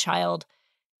Barbarella as a child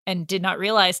and did not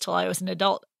realize till I was an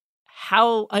adult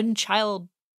how unchild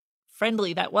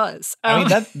friendly that was. I mean,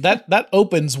 that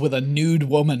opens with a nude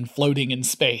woman floating in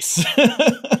space.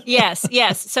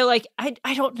 Yes. So like,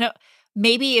 I don't know.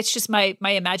 Maybe it's just my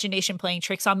imagination playing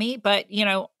tricks on me, but you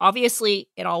know, obviously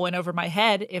it all went over my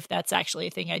head if that's actually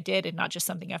a thing I did and not just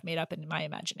something I've made up in my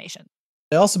imagination.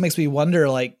 It also makes me wonder,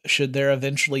 like, should there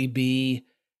eventually be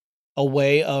a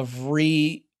way of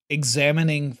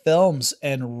re-examining films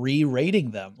and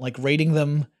re-rating them, like rating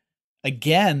them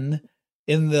again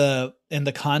in the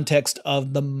context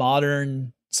of the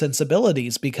modern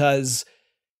sensibilities? Because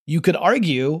you could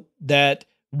argue that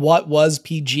what was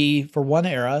PG for one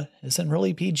era isn't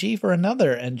really PG for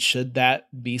another. And should that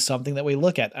be something that we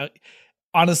look at?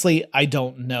 Honestly, I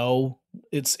don't know.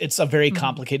 It's a very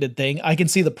complicated thing. I can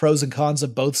see the pros and cons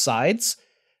of both sides.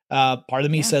 Part of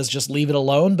me says just leave it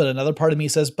alone, but another part of me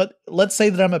says, but let's say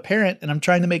that I'm a parent and I'm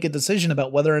trying to make a decision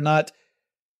about whether or not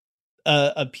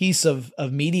a piece of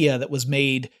media that was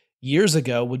made years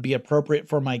ago would be appropriate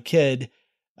for my kid.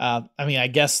 I mean, I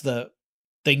guess the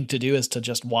thing to do is to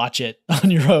just watch it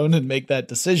on your own and make that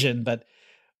decision. But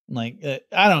like,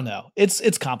 I don't know.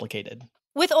 It's complicated.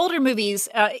 With older movies,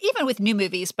 even with new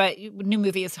movies, but new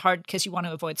movie is hard because you want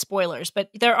to avoid spoilers. But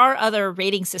there are other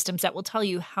rating systems that will tell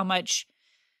you how much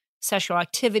sexual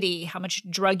activity, how much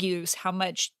drug use, how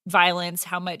much violence,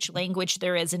 how much language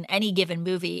there is in any given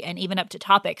movie, and even up to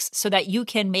topics, so that you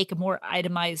can make a more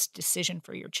itemized decision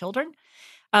for your children.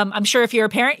 I'm sure if you're a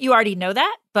parent, you already know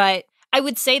that, but I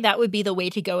would say that would be the way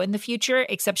to go in the future,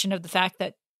 exception of the fact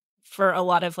that for a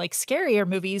lot of like scarier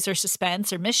movies or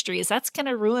suspense or mysteries, that's going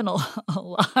to ruin a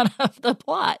lot of the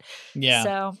plot. Yeah.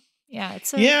 So yeah,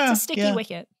 it's a sticky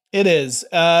wicket. It is.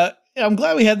 I'm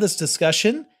glad we had this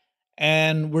discussion.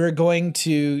 And we're going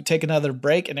to take another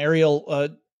break. And Ariel,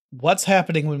 what's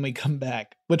happening when we come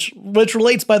back? Which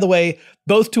relates, by the way,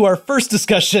 both to our first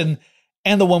discussion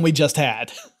and the one we just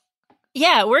had.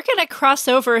 Yeah, we're going to cross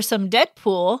over some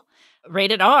Deadpool,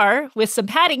 rated R, with some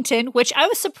Paddington, which I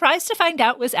was surprised to find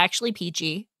out was actually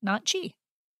PG, not G.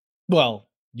 Well,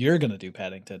 you're going to do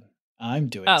Paddington. I'm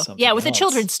doing something yeah, with else. a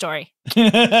children's story.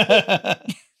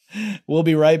 We'll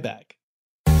be right back.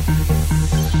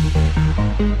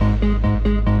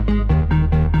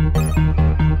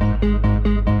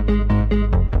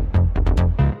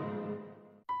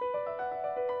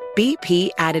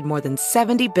 BP added more than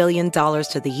 $70 billion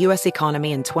to the U.S.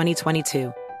 economy in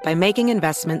 2022 by making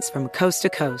investments from coast to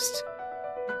coast.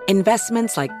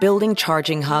 Investments like building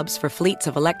charging hubs for fleets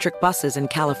of electric buses in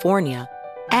California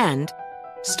and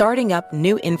starting up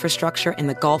new infrastructure in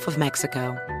the Gulf of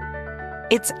Mexico.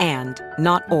 It's and,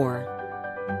 not or.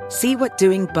 See what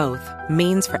doing both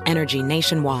means for energy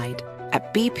nationwide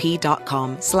at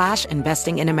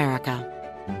bp.com/investing in America.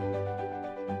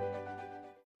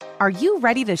 Are you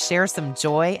ready to share some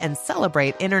joy and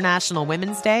celebrate International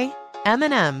Women's Day?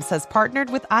 M&M's has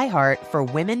partnered with iHeart for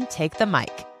Women Take the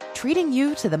Mic, treating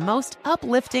you to the most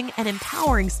uplifting and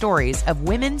empowering stories of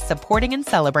women supporting and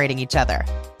celebrating each other.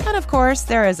 And of course,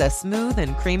 there is a smooth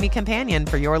and creamy companion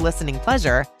for your listening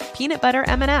pleasure, peanut butter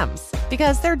M&M's,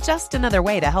 because they're just another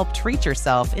way to help treat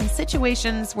yourself in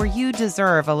situations where you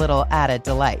deserve a little added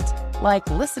delight, like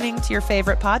listening to your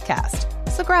favorite podcast.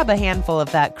 So grab a handful of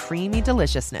that creamy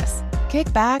deliciousness.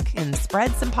 Kick back and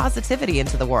spread some positivity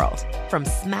into the world. From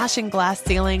smashing glass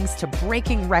ceilings to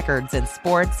breaking records in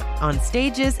sports, on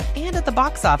stages, and at the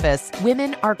box office,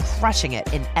 women are crushing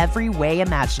it in every way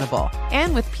imaginable.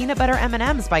 And with peanut butter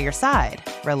M&M's by your side,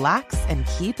 relax and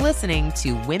keep listening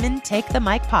to Women Take the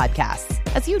Mic podcasts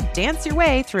as you dance your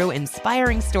way through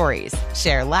inspiring stories,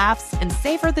 share laughs, and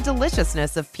savor the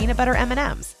deliciousness of peanut butter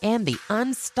M&M's and the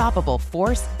unstoppable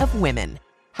force of women.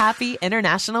 Happy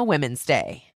International Women's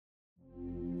Day.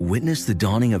 Witness the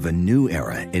dawning of a new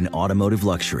era in automotive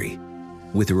luxury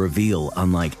with a reveal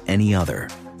unlike any other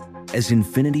as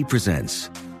Infiniti presents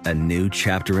a new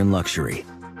chapter in luxury,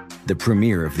 the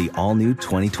premiere of the all-new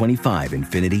 2025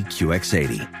 Infiniti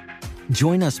QX80.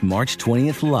 Join us March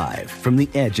 20th live from the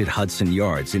Edge at Hudson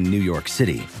Yards in New York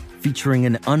City, featuring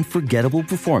an unforgettable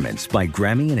performance by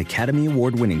Grammy and Academy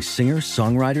Award-winning singer,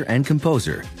 songwriter, and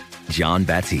composer, Jon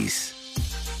Batiste.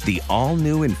 The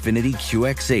all-new Infiniti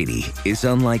QX80 is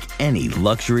unlike any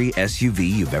luxury SUV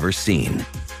you've ever seen.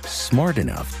 Smart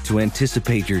enough to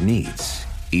anticipate your needs,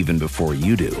 even before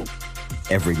you do.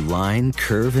 Every line,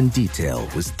 curve, and detail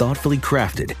was thoughtfully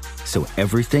crafted, so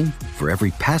everything for every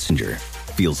passenger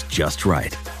feels just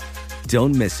right.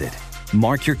 Don't miss it.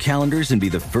 Mark your calendars and be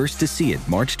the first to see it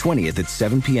March 20th at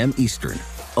 7 p.m. Eastern,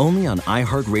 only on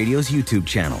iHeartRadio's YouTube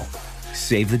channel.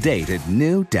 Save the date at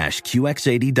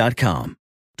new-QX80.com.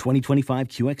 2025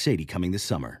 QX80 coming this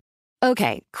summer.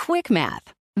 Okay, quick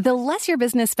math. The less your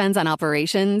business spends on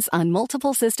operations, on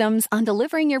multiple systems, on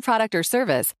delivering your product or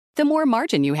service, the more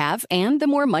margin you have and the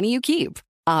more money you keep.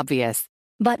 Obvious.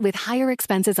 But with higher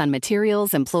expenses on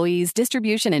materials, employees,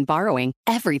 distribution, and borrowing,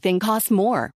 everything costs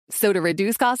more. So to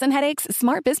reduce costs and headaches,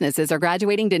 smart businesses are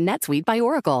graduating to NetSuite by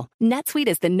Oracle. NetSuite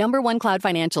is the #1 cloud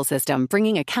financial system,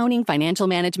 bringing accounting, financial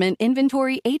management,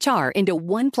 inventory, HR into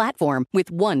one platform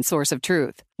with one source of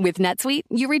truth. With NetSuite,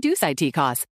 you reduce IT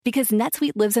costs because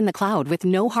NetSuite lives in the cloud with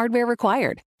no hardware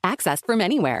required, accessed from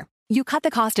anywhere. You cut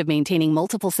the cost of maintaining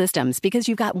multiple systems because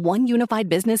you've got one unified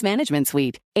business management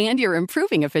suite. And you're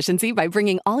improving efficiency by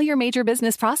bringing all your major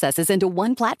business processes into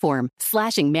one platform,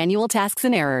 slashing manual tasks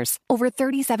and errors. Over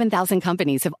 37,000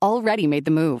 companies have already made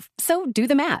the move. So do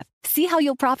the math. See how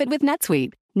you'll profit with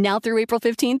NetSuite. Now through April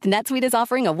 15th, NetSuite is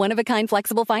offering a one-of-a-kind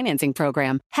flexible financing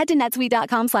program. Head to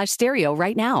netsuite.com/stereo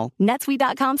right now.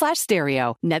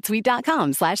 netsuite.com/stereo.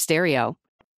 netsuite.com/stereo.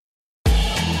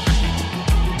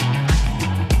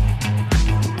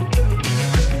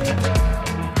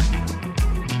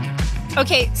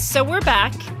 Okay, so we're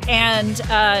back, and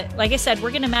like I said, we're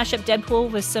going to mash up Deadpool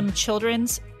with some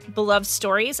children's beloved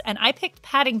stories, and I picked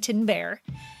Paddington Bear,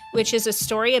 which is a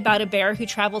story about a bear who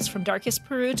travels from darkest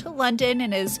Peru to London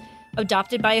and is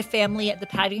adopted by a family at the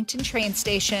Paddington train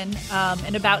station,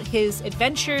 and about his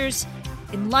adventures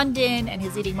in London and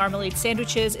his eating marmalade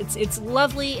sandwiches. It's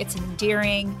lovely, it's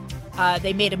endearing.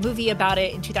 They made a movie about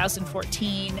it in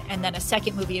 2014 and then a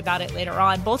second movie about it later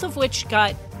on, both of which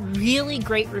got really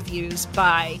great reviews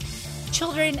by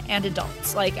children and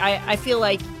adults. Like, I feel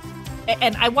like,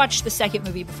 and I watched the second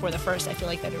movie before the first, I feel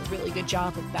like they did a really good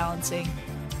job of balancing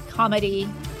comedy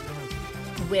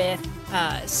with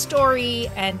story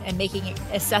and making it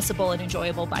accessible and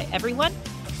enjoyable by everyone.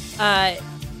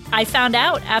 I found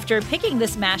out after picking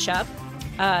this mashup,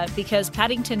 because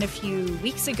Paddington a few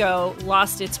weeks ago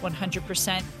lost its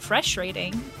 100% fresh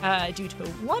rating due to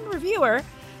one reviewer,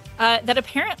 that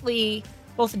apparently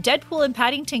both Deadpool and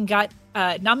Paddington got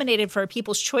nominated for a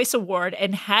People's Choice Award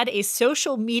and had a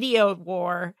social media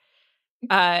war.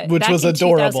 Which was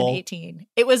adorable. 2018.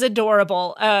 It was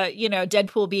adorable.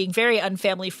 Deadpool being very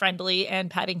unfamily friendly and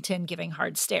Paddington giving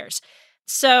hard stares.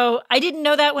 So I didn't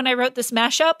know that when I wrote this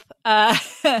mashup,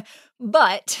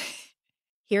 but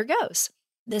here goes.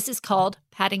 This is called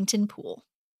Paddington Pool.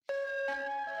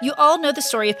 You all know the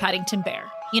story of Paddington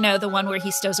Bear. You know, the one where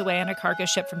he stows away on a cargo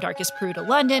ship from darkest Peru to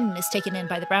London and is taken in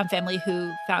by the Brown family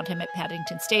who found him at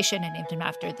Paddington Station and named him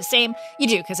after the same. You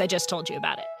do, because I just told you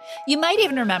about it. You might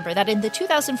even remember that in the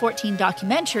 2014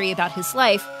 documentary about his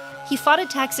life, he fought a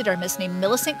taxidermist named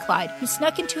Millicent Clyde who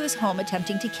snuck into his home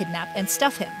attempting to kidnap and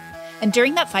stuff him. And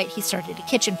during that fight, he started a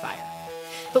kitchen fire.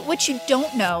 But what you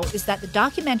don't know is that the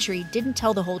documentary didn't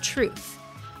tell the whole truth.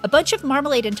 A bunch of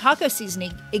marmalade and taco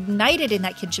seasoning ignited in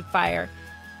that kitchen fire,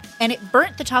 and it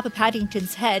burnt the top of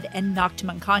Paddington's head and knocked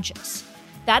him unconscious.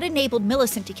 That enabled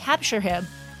Millicent to capture him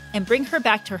and bring her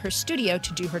back to her studio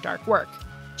to do her dark work.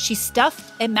 She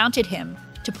stuffed and mounted him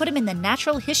to put him in the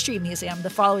Natural History Museum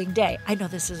the following day. I know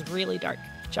this is really dark.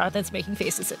 Jonathan's making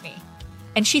faces at me.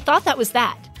 And she thought that was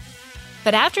that.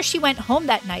 But after she went home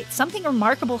that night, something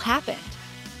remarkable happened.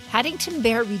 Paddington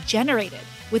Bear regenerated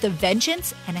with a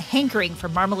vengeance and a hankering for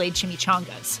marmalade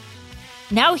chimichangas.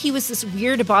 Now he was this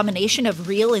weird abomination of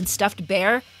real and stuffed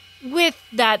bear with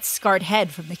that scarred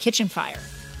head from the kitchen fire.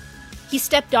 He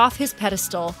stepped off his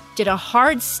pedestal, did a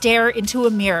hard stare into a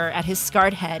mirror at his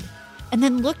scarred head, and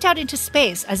then looked out into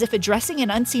space as if addressing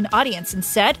an unseen audience and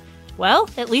said, "Well,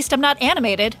 at least I'm not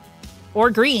animated. Or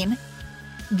green."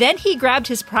 Then he grabbed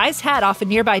his prize hat off a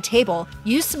nearby table,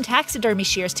 used some taxidermy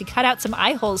shears to cut out some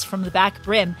eye holes from the back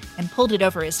brim, and pulled it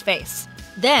over his face.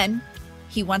 Then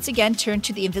he once again turned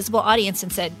to the invisible audience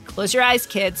and said, "Close your eyes,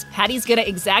 kids. Patty's gonna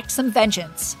exact some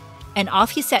vengeance." And off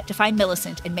he set to find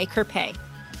Millicent and make her pay,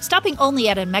 stopping only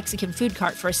at a Mexican food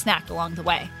cart for a snack along the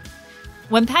way.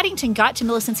 When Paddington got to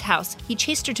Millicent's house, he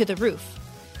chased her to the roof.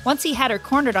 Once he had her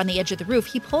cornered on the edge of the roof,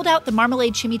 he pulled out the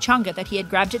marmalade chimichanga that he had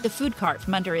grabbed at the food cart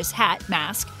from under his hat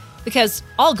mask, because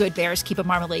all good bears keep a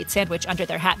marmalade sandwich under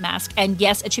their hat mask, and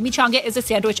yes, a chimichanga is a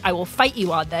sandwich, I will fight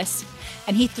you on this.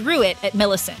 And he threw it at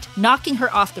Millicent, knocking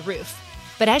her off the roof.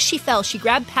 But as she fell, she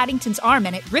grabbed Paddington's arm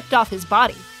and it ripped off his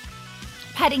body.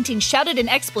 Paddington shouted an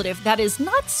expletive that is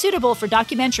not suitable for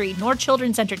documentary nor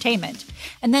children's entertainment,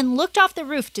 and then looked off the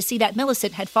roof to see that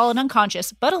Millicent had fallen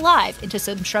unconscious, but alive, into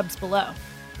some shrubs below.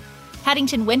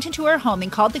 Paddington went into her home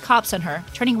and called the cops on her,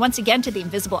 turning once again to the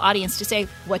invisible audience to say,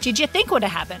 "What did you think would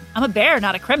have happened? I'm a bear,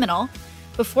 not a criminal,"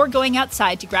 before going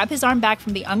outside to grab his arm back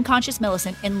from the unconscious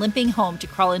Millicent and limping home to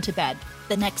crawl into bed.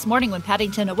 The next morning when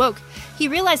Paddington awoke, he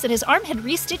realized that his arm had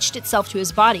restitched itself to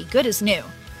his body, good as new.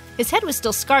 His head was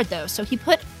still scarred though, so he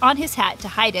put on his hat to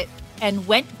hide it and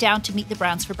went down to meet the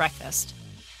Browns for breakfast.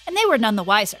 And they were none the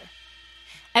wiser.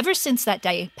 Ever since that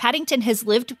day, Paddington has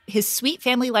lived his sweet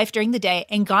family life during the day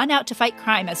and gone out to fight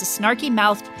crime as a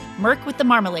snarky-mouthed merc with the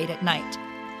marmalade at night,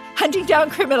 hunting down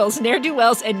criminals,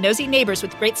 ne'er-do-wells, and nosy neighbors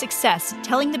with great success,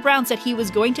 telling the Browns that he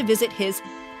was going to visit his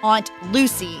Aunt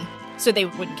Lucy so they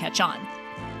wouldn't catch on.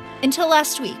 Until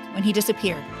last week, when he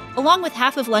disappeared, along with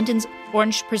half of London's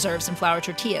orange preserves and flour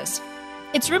tortillas.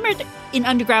 It's rumored in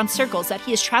underground circles that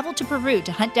he has traveled to Peru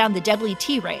to hunt down the deadly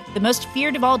T-Ray, the most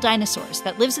feared of all dinosaurs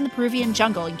that lives in the Peruvian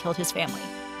jungle, and killed his family.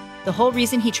 The whole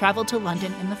reason he traveled to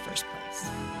London in the first place.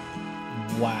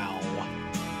 Wow.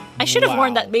 I should have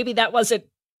warned that maybe that wasn't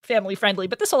family friendly,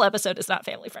 but this whole episode is not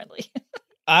family friendly.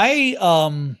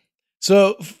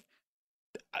 So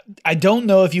I don't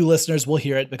know if you listeners will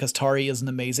hear it because Tari is an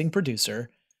amazing producer,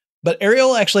 but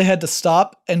Ariel actually had to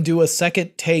stop and do a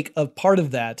second take of part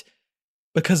of that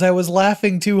because I was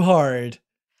laughing too hard.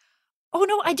 Oh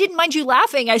no, I didn't mind you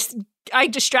laughing. I I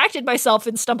distracted myself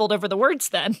and stumbled over the words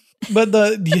then. But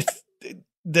the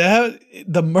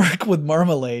Merc with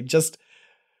marmalade just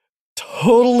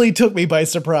totally took me by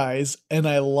surprise, and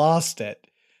I lost it.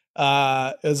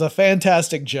 It was a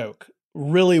fantastic joke.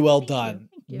 Really well done.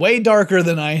 Thank you. Way darker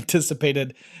than I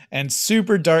anticipated, and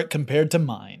super dark compared to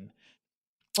mine.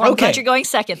 Well, I'm glad you're going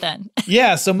second then.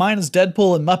 Yeah, so mine is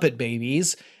Deadpool and Muppet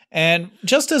Babies. And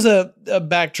just as a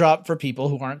backdrop for people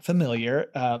who aren't familiar,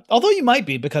 although you might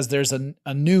be, because there's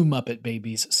a new Muppet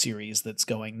Babies series that's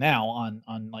going now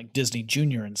on like Disney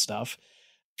Junior and stuff.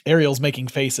 Ariel's making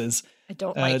faces. I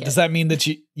don't like it. Does that mean that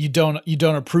you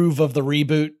don't approve of the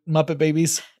reboot Muppet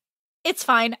Babies? It's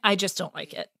fine. I just don't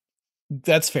like it.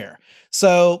 That's fair.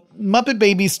 So Muppet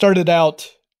Babies started out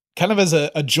kind of as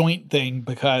a joint thing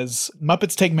because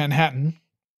Muppets Take Manhattan,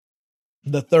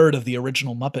 the third of the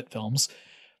original Muppet films,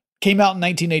 came out in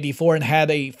 1984 and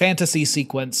had a fantasy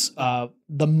sequence, the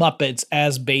Muppets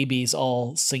as babies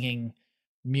all singing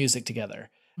music together.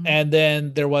 Mm-hmm. And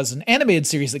then there was an animated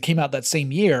series that came out that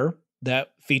same year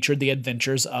that featured the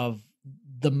adventures of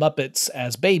the Muppets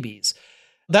as babies.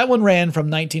 That one ran from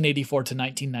 1984 to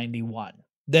 1991.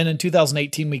 Then in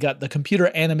 2018, we got the computer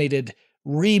animated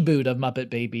reboot of Muppet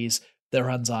Babies that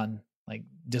runs on like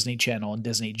Disney Channel and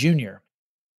Disney Junior.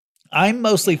 I'm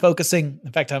mostly focusing,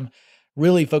 in fact, I'm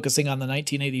really focusing on the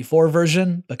 1984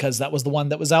 version because that was the one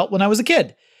that was out when I was a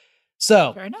kid.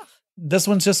 So fair enough. This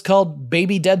one's just called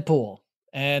Baby Deadpool.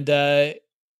 And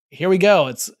here we go.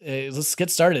 Let's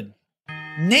get started.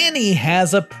 Nanny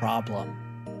has a problem.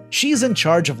 She's in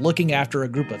charge of looking after a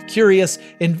group of curious,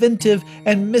 inventive,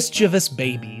 and mischievous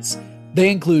babies. They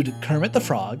include Kermit the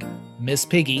Frog, Miss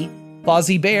Piggy,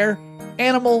 Fozzie Bear,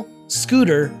 Animal,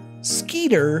 Scooter,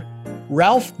 Skeeter,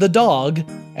 Ralph the Dog,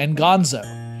 and Gonzo.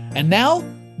 And now,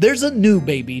 there's a new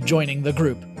baby joining the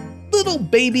group. Little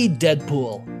baby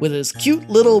Deadpool, with his cute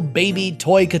little baby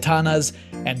toy katanas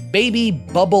and baby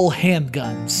bubble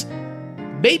handguns.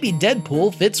 Baby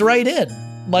Deadpool fits right in.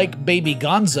 Like baby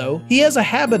Gonzo, he has a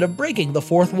habit of breaking the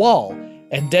fourth wall,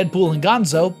 and Deadpool and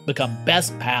Gonzo become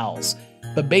best pals.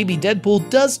 But baby Deadpool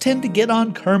does tend to get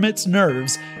on Kermit's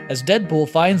nerves, as Deadpool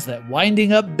finds that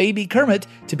winding up baby Kermit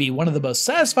to be one of the most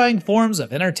satisfying forms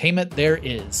of entertainment there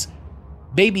is.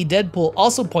 Baby Deadpool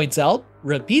also points out,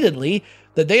 repeatedly,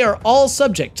 that they are all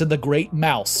subject to the Great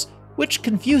Mouse, which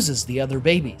confuses the other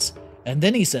babies. And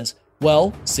then he says,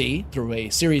 well, see, through a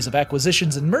series of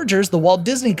acquisitions and mergers, the Walt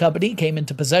Disney Company came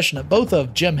into possession of both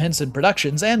of Jim Henson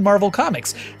Productions and Marvel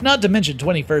Comics, not to mention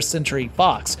 21st Century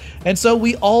Fox, and so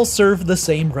we all serve the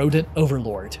same rodent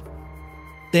overlord.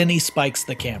 Then he spikes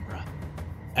the camera.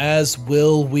 As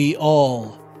will we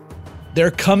all.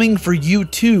 They're coming for you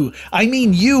too. I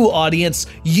mean you, audience.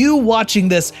 You watching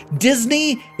this.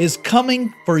 Disney is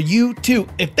coming for you too.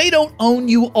 If they don't own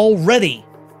you already,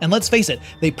 and let's face it,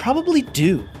 they probably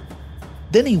do.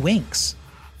 Then he winks.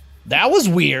 That was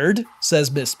weird,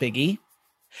 says Miss Piggy.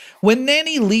 When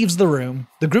Nanny leaves the room,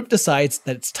 the group decides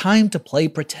that it's time to play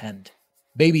pretend.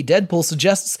 Baby Deadpool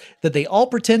suggests that they all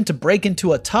pretend to break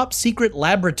into a top-secret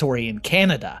laboratory in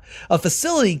Canada, a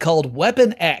facility called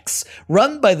Weapon X,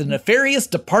 run by the nefarious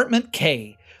Department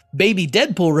K. Baby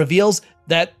Deadpool reveals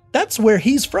that that's where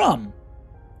he's from.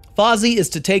 Fozzie is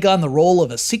to take on the role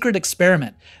of a secret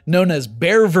experiment known as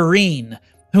Bear Vereen,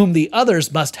 whom the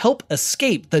others must help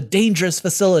escape the dangerous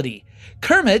facility.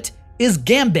 Kermit is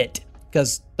Gambit,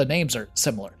 because the names are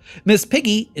similar. Miss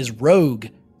Piggy is Rogue.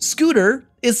 Scooter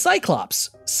is Cyclops.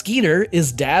 Skeeter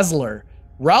is Dazzler.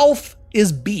 Ralph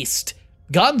is Beast.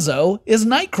 Gonzo is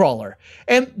Nightcrawler.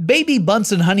 And baby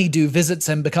Bunsen Honeydew visits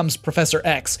and becomes Professor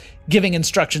X, giving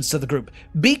instructions to the group.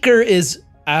 Beaker is,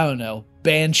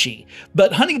 Banshee.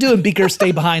 But Honeydew and Beaker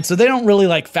stay behind, so they don't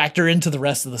really factor into the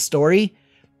rest of the story.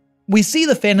 We see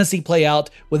the fantasy play out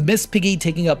with Miss Piggy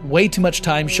taking up way too much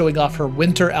time showing off her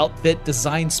winter outfit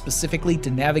designed specifically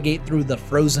to navigate through the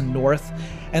frozen north,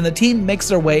 and the team makes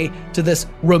their way to this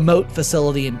remote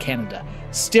facility in Canada,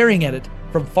 staring at it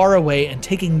from far away and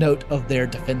taking note of their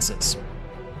defenses.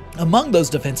 Among those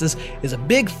defenses is a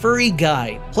big furry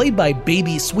guy played by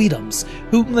Baby Sweetums,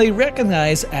 whom they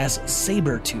recognize as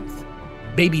Sabretooth.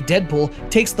 Baby Deadpool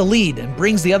takes the lead and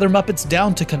brings the other Muppets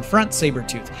down to confront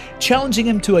Sabretooth, challenging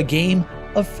him to a game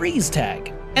of freeze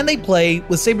tag. And they play,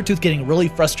 with Sabretooth getting really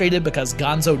frustrated because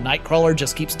Gonzo Nightcrawler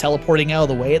just keeps teleporting out of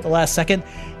the way at the last second,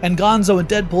 and Gonzo and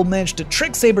Deadpool manage to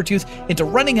trick Sabretooth into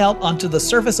running out onto the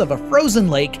surface of a frozen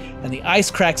lake, and the ice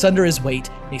cracks under his weight,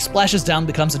 and he splashes down and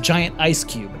becomes a giant ice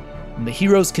cube. And the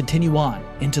heroes continue on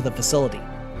into the facility.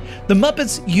 The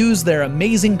Muppets use their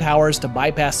amazing powers to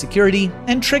bypass security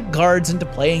and trick guards into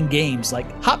playing games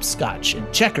like hopscotch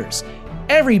and checkers.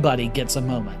 Everybody gets a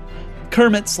moment.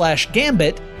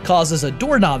 Kermit/Gambit causes a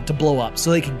doorknob to blow up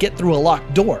so they can get through a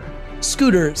locked door.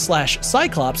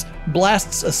 Scooter/Cyclops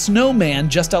blasts a snowman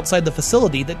just outside the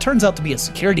facility that turns out to be a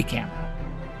security camera.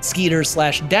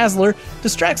 Skeeter/Dazzler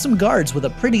distracts some guards with a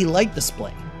pretty light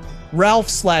display.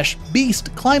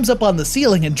 Ralph/Beast climbs up on the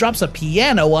ceiling and drops a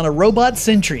piano on a robot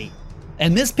sentry.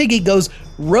 And Miss Piggy goes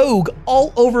rogue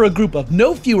all over a group of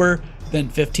no fewer than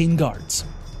 15 guards,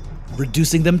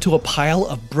 reducing them to a pile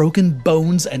of broken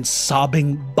bones and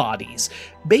sobbing bodies.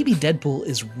 Baby Deadpool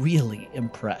is really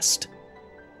impressed.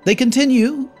 They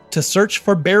continue to search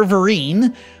for Bear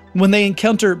Vereen when they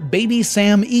encounter Baby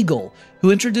Sam Eagle,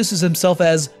 who introduces himself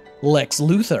as Lex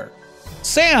Luthor.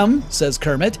 "Sam," says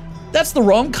Kermit, "that's the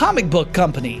wrong comic book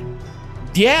company."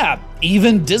 "Yeah,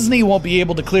 even Disney won't be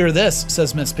able to clear this,"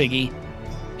 says Miss Piggy.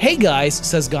 "Hey guys,"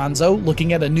 says Gonzo,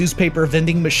 looking at a newspaper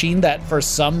vending machine that for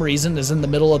some reason is in the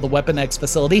middle of the Weapon X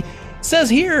facility. "Says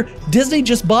here, Disney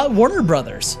just bought Warner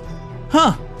Brothers."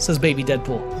 "Huh," says Baby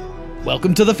Deadpool.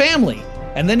 "Welcome to the family."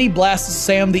 And then he blasts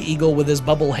Sam the Eagle with his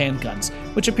bubble handguns,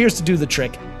 which appears to do the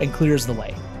trick and clears the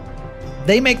way.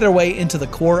 They make their way into the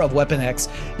core of Weapon X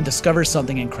and discover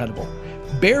something incredible.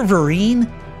 Bear Vereen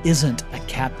isn't a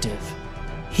captive.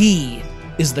 He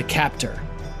is the captor.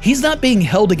 He's not being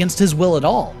held against his will at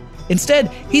all.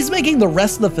 Instead, he's making the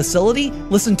rest of the facility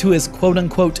listen to his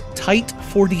quote-unquote tight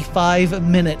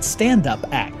 45-minute stand-up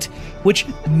act, which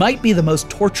might be the most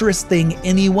torturous thing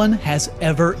anyone has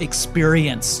ever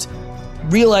experienced.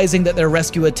 Realizing that their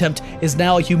rescue attempt is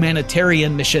now a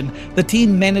humanitarian mission, the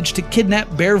team managed to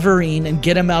kidnap Bear Vereen and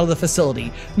get him out of the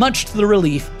facility, much to the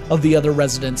relief of the other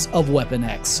residents of Weapon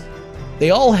X.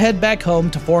 They all head back home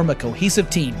to form a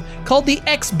cohesive team called the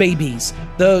X-Babies,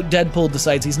 though Deadpool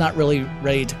decides he's not really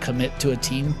ready to commit to a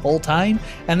team full-time,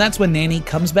 and that's when Nanny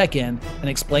comes back in and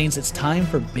explains it's time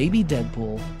for Baby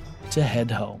Deadpool to head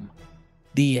home.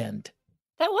 The end.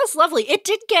 That was lovely. It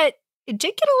did get a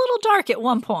little dark at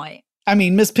one point. I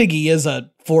mean, Miss Piggy is a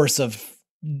force of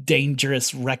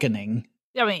dangerous reckoning.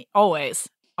 I mean, always.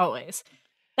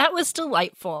 That was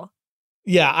delightful.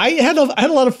 Yeah, I had a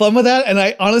lot of fun with that, and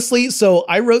I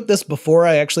wrote this before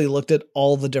I actually looked at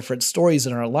all the different stories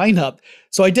in our lineup,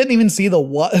 so I didn't even see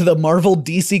the Marvel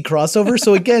DC crossover.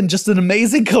 So again, just an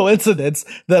amazing coincidence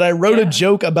that I wrote a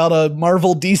joke about a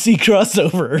Marvel DC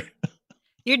crossover.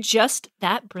 You're just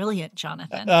that brilliant,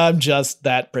 Jonathan. I'm just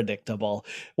that predictable.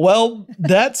 Well,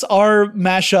 that's our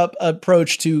mashup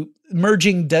approach to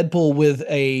merging Deadpool with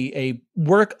a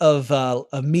work of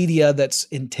media that's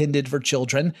intended for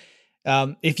children.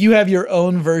 If you have your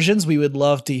own versions, we would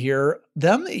love to hear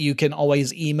them. You can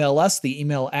always email us. The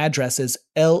email address is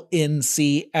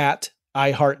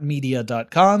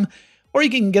lnc@iheartmedia.com, or you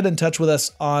can get in touch with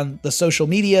us on the social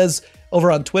medias.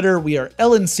 Over on Twitter, we are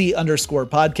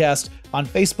LNC_podcast. On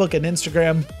Facebook and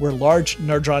Instagram, we're Large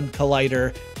Nerdron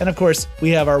Collider. And of course,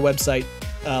 we have our website,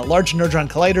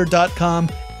 largenerdroncollider.com.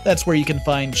 That's where you can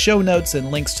find show notes and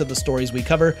links to the stories we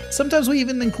cover. Sometimes we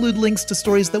even include links to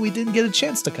stories that we didn't get a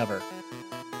chance to cover.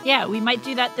 Yeah, we might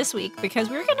do that this week because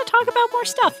we're going to talk about more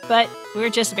stuff, but we're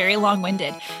just very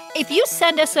long-winded. If you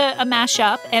send us a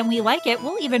mashup and we like it,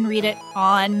 we'll even read it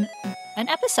on an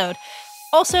episode.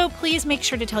 Also, please make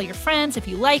sure to tell your friends if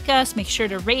you like us. Make sure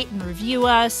to rate and review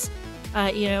us.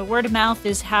 Word of mouth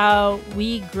is how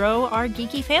we grow our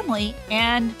geeky family,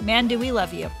 and man, do we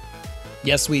love you.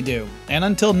 Yes, we do. And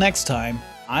until next time,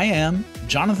 I am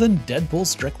Jonathan Deadpool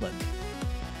Strickland.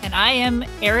 And I am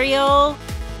Ariel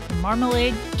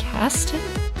Marmalade Caston.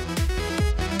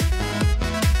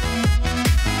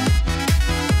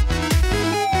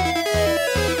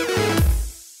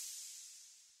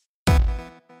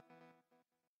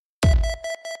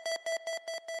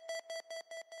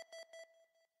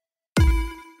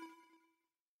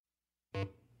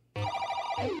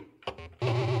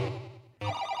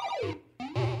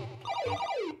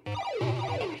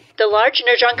 The Large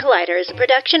Nerdron Collider is a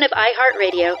production of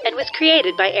iHeartRadio and was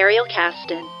created by Ariel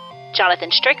Caston.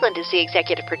 Jonathan Strickland is the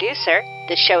executive producer.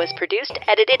 This show is produced,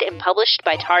 edited, and published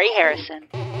by Tari Harrison.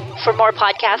 For more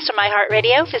podcasts from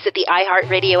iHeartRadio, visit the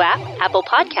iHeartRadio app, Apple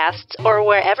Podcasts, or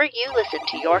wherever you listen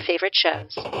to your favorite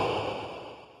shows.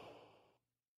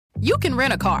 You can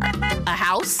rent a car, a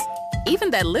house, even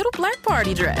that little black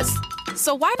party dress.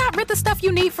 So why not rent the stuff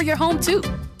you need for your home, too?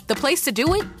 The place to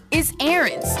do it is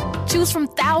Aaron's. Choose from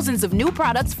thousands of new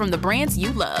products from the brands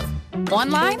you love,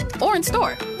 online or in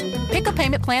store. Pick a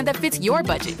payment plan that fits your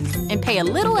budget and pay a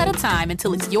little at a time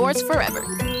until it's yours forever.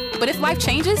 But if life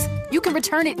changes, you can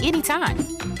return it anytime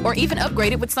or even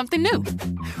upgrade it with something new.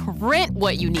 Rent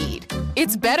what you need.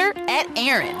 It's better at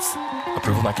Aaron's.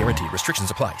 Approval not guaranteed.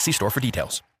 Restrictions apply. See store for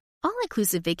details. All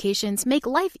all-inclusive vacations make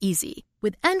life easy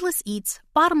with endless eats,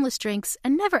 bottomless drinks,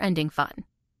 and never-ending fun.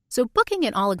 So booking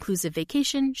an all-inclusive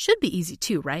vacation should be easy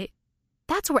too, right?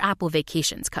 That's where Apple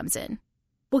Vacations comes in.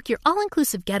 Book your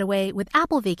all-inclusive getaway with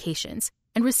Apple Vacations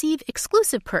and receive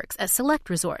exclusive perks at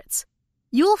select resorts.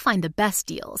 You'll find the best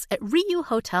deals at Riu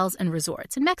Hotels and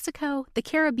Resorts in Mexico, the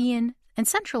Caribbean, and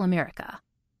Central America,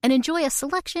 and enjoy a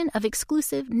selection of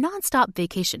exclusive nonstop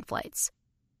vacation flights.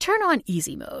 Turn on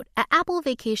easy mode at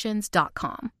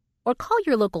applevacations.com or call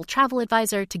your local travel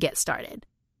advisor to get started.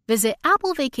 Visit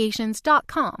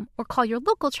applevacations.com or call your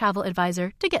local travel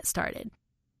advisor to get started.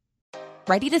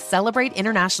 Ready to celebrate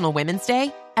International Women's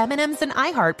Day? M&M's and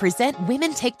iHeart present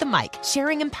Women Take the Mic,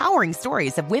 sharing empowering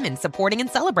stories of women supporting and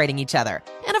celebrating each other.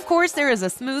 And of course, there is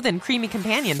a smooth and creamy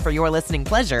companion for your listening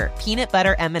pleasure, peanut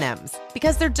butter M&M's.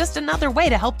 Because they're just another way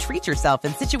to help treat yourself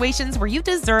in situations where you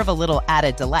deserve a little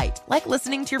added delight, like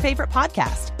listening to your favorite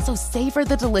podcast. So savor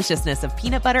the deliciousness of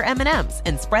peanut butter M&M's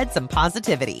and spread some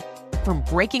positivity. From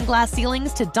breaking glass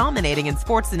ceilings to dominating in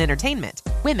sports and entertainment,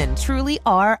 women truly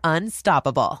are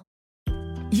unstoppable.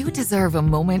 You deserve a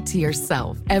moment to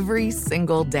yourself every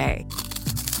single day.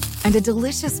 And a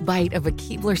delicious bite of a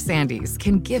Keebler Sandies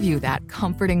can give you that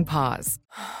comforting pause.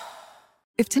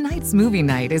 If tonight's movie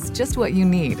night is just what you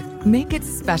need, make it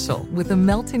special with the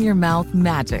melt-in-your-mouth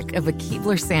magic of a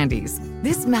Keebler Sandies.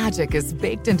 This magic is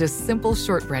baked into simple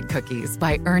shortbread cookies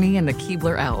by Ernie and the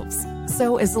Keebler Elves.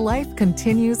 So as life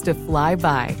continues to fly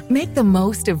by, make the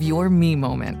most of your me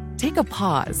moment. Take a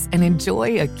pause and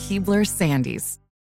enjoy a Keebler Sandies.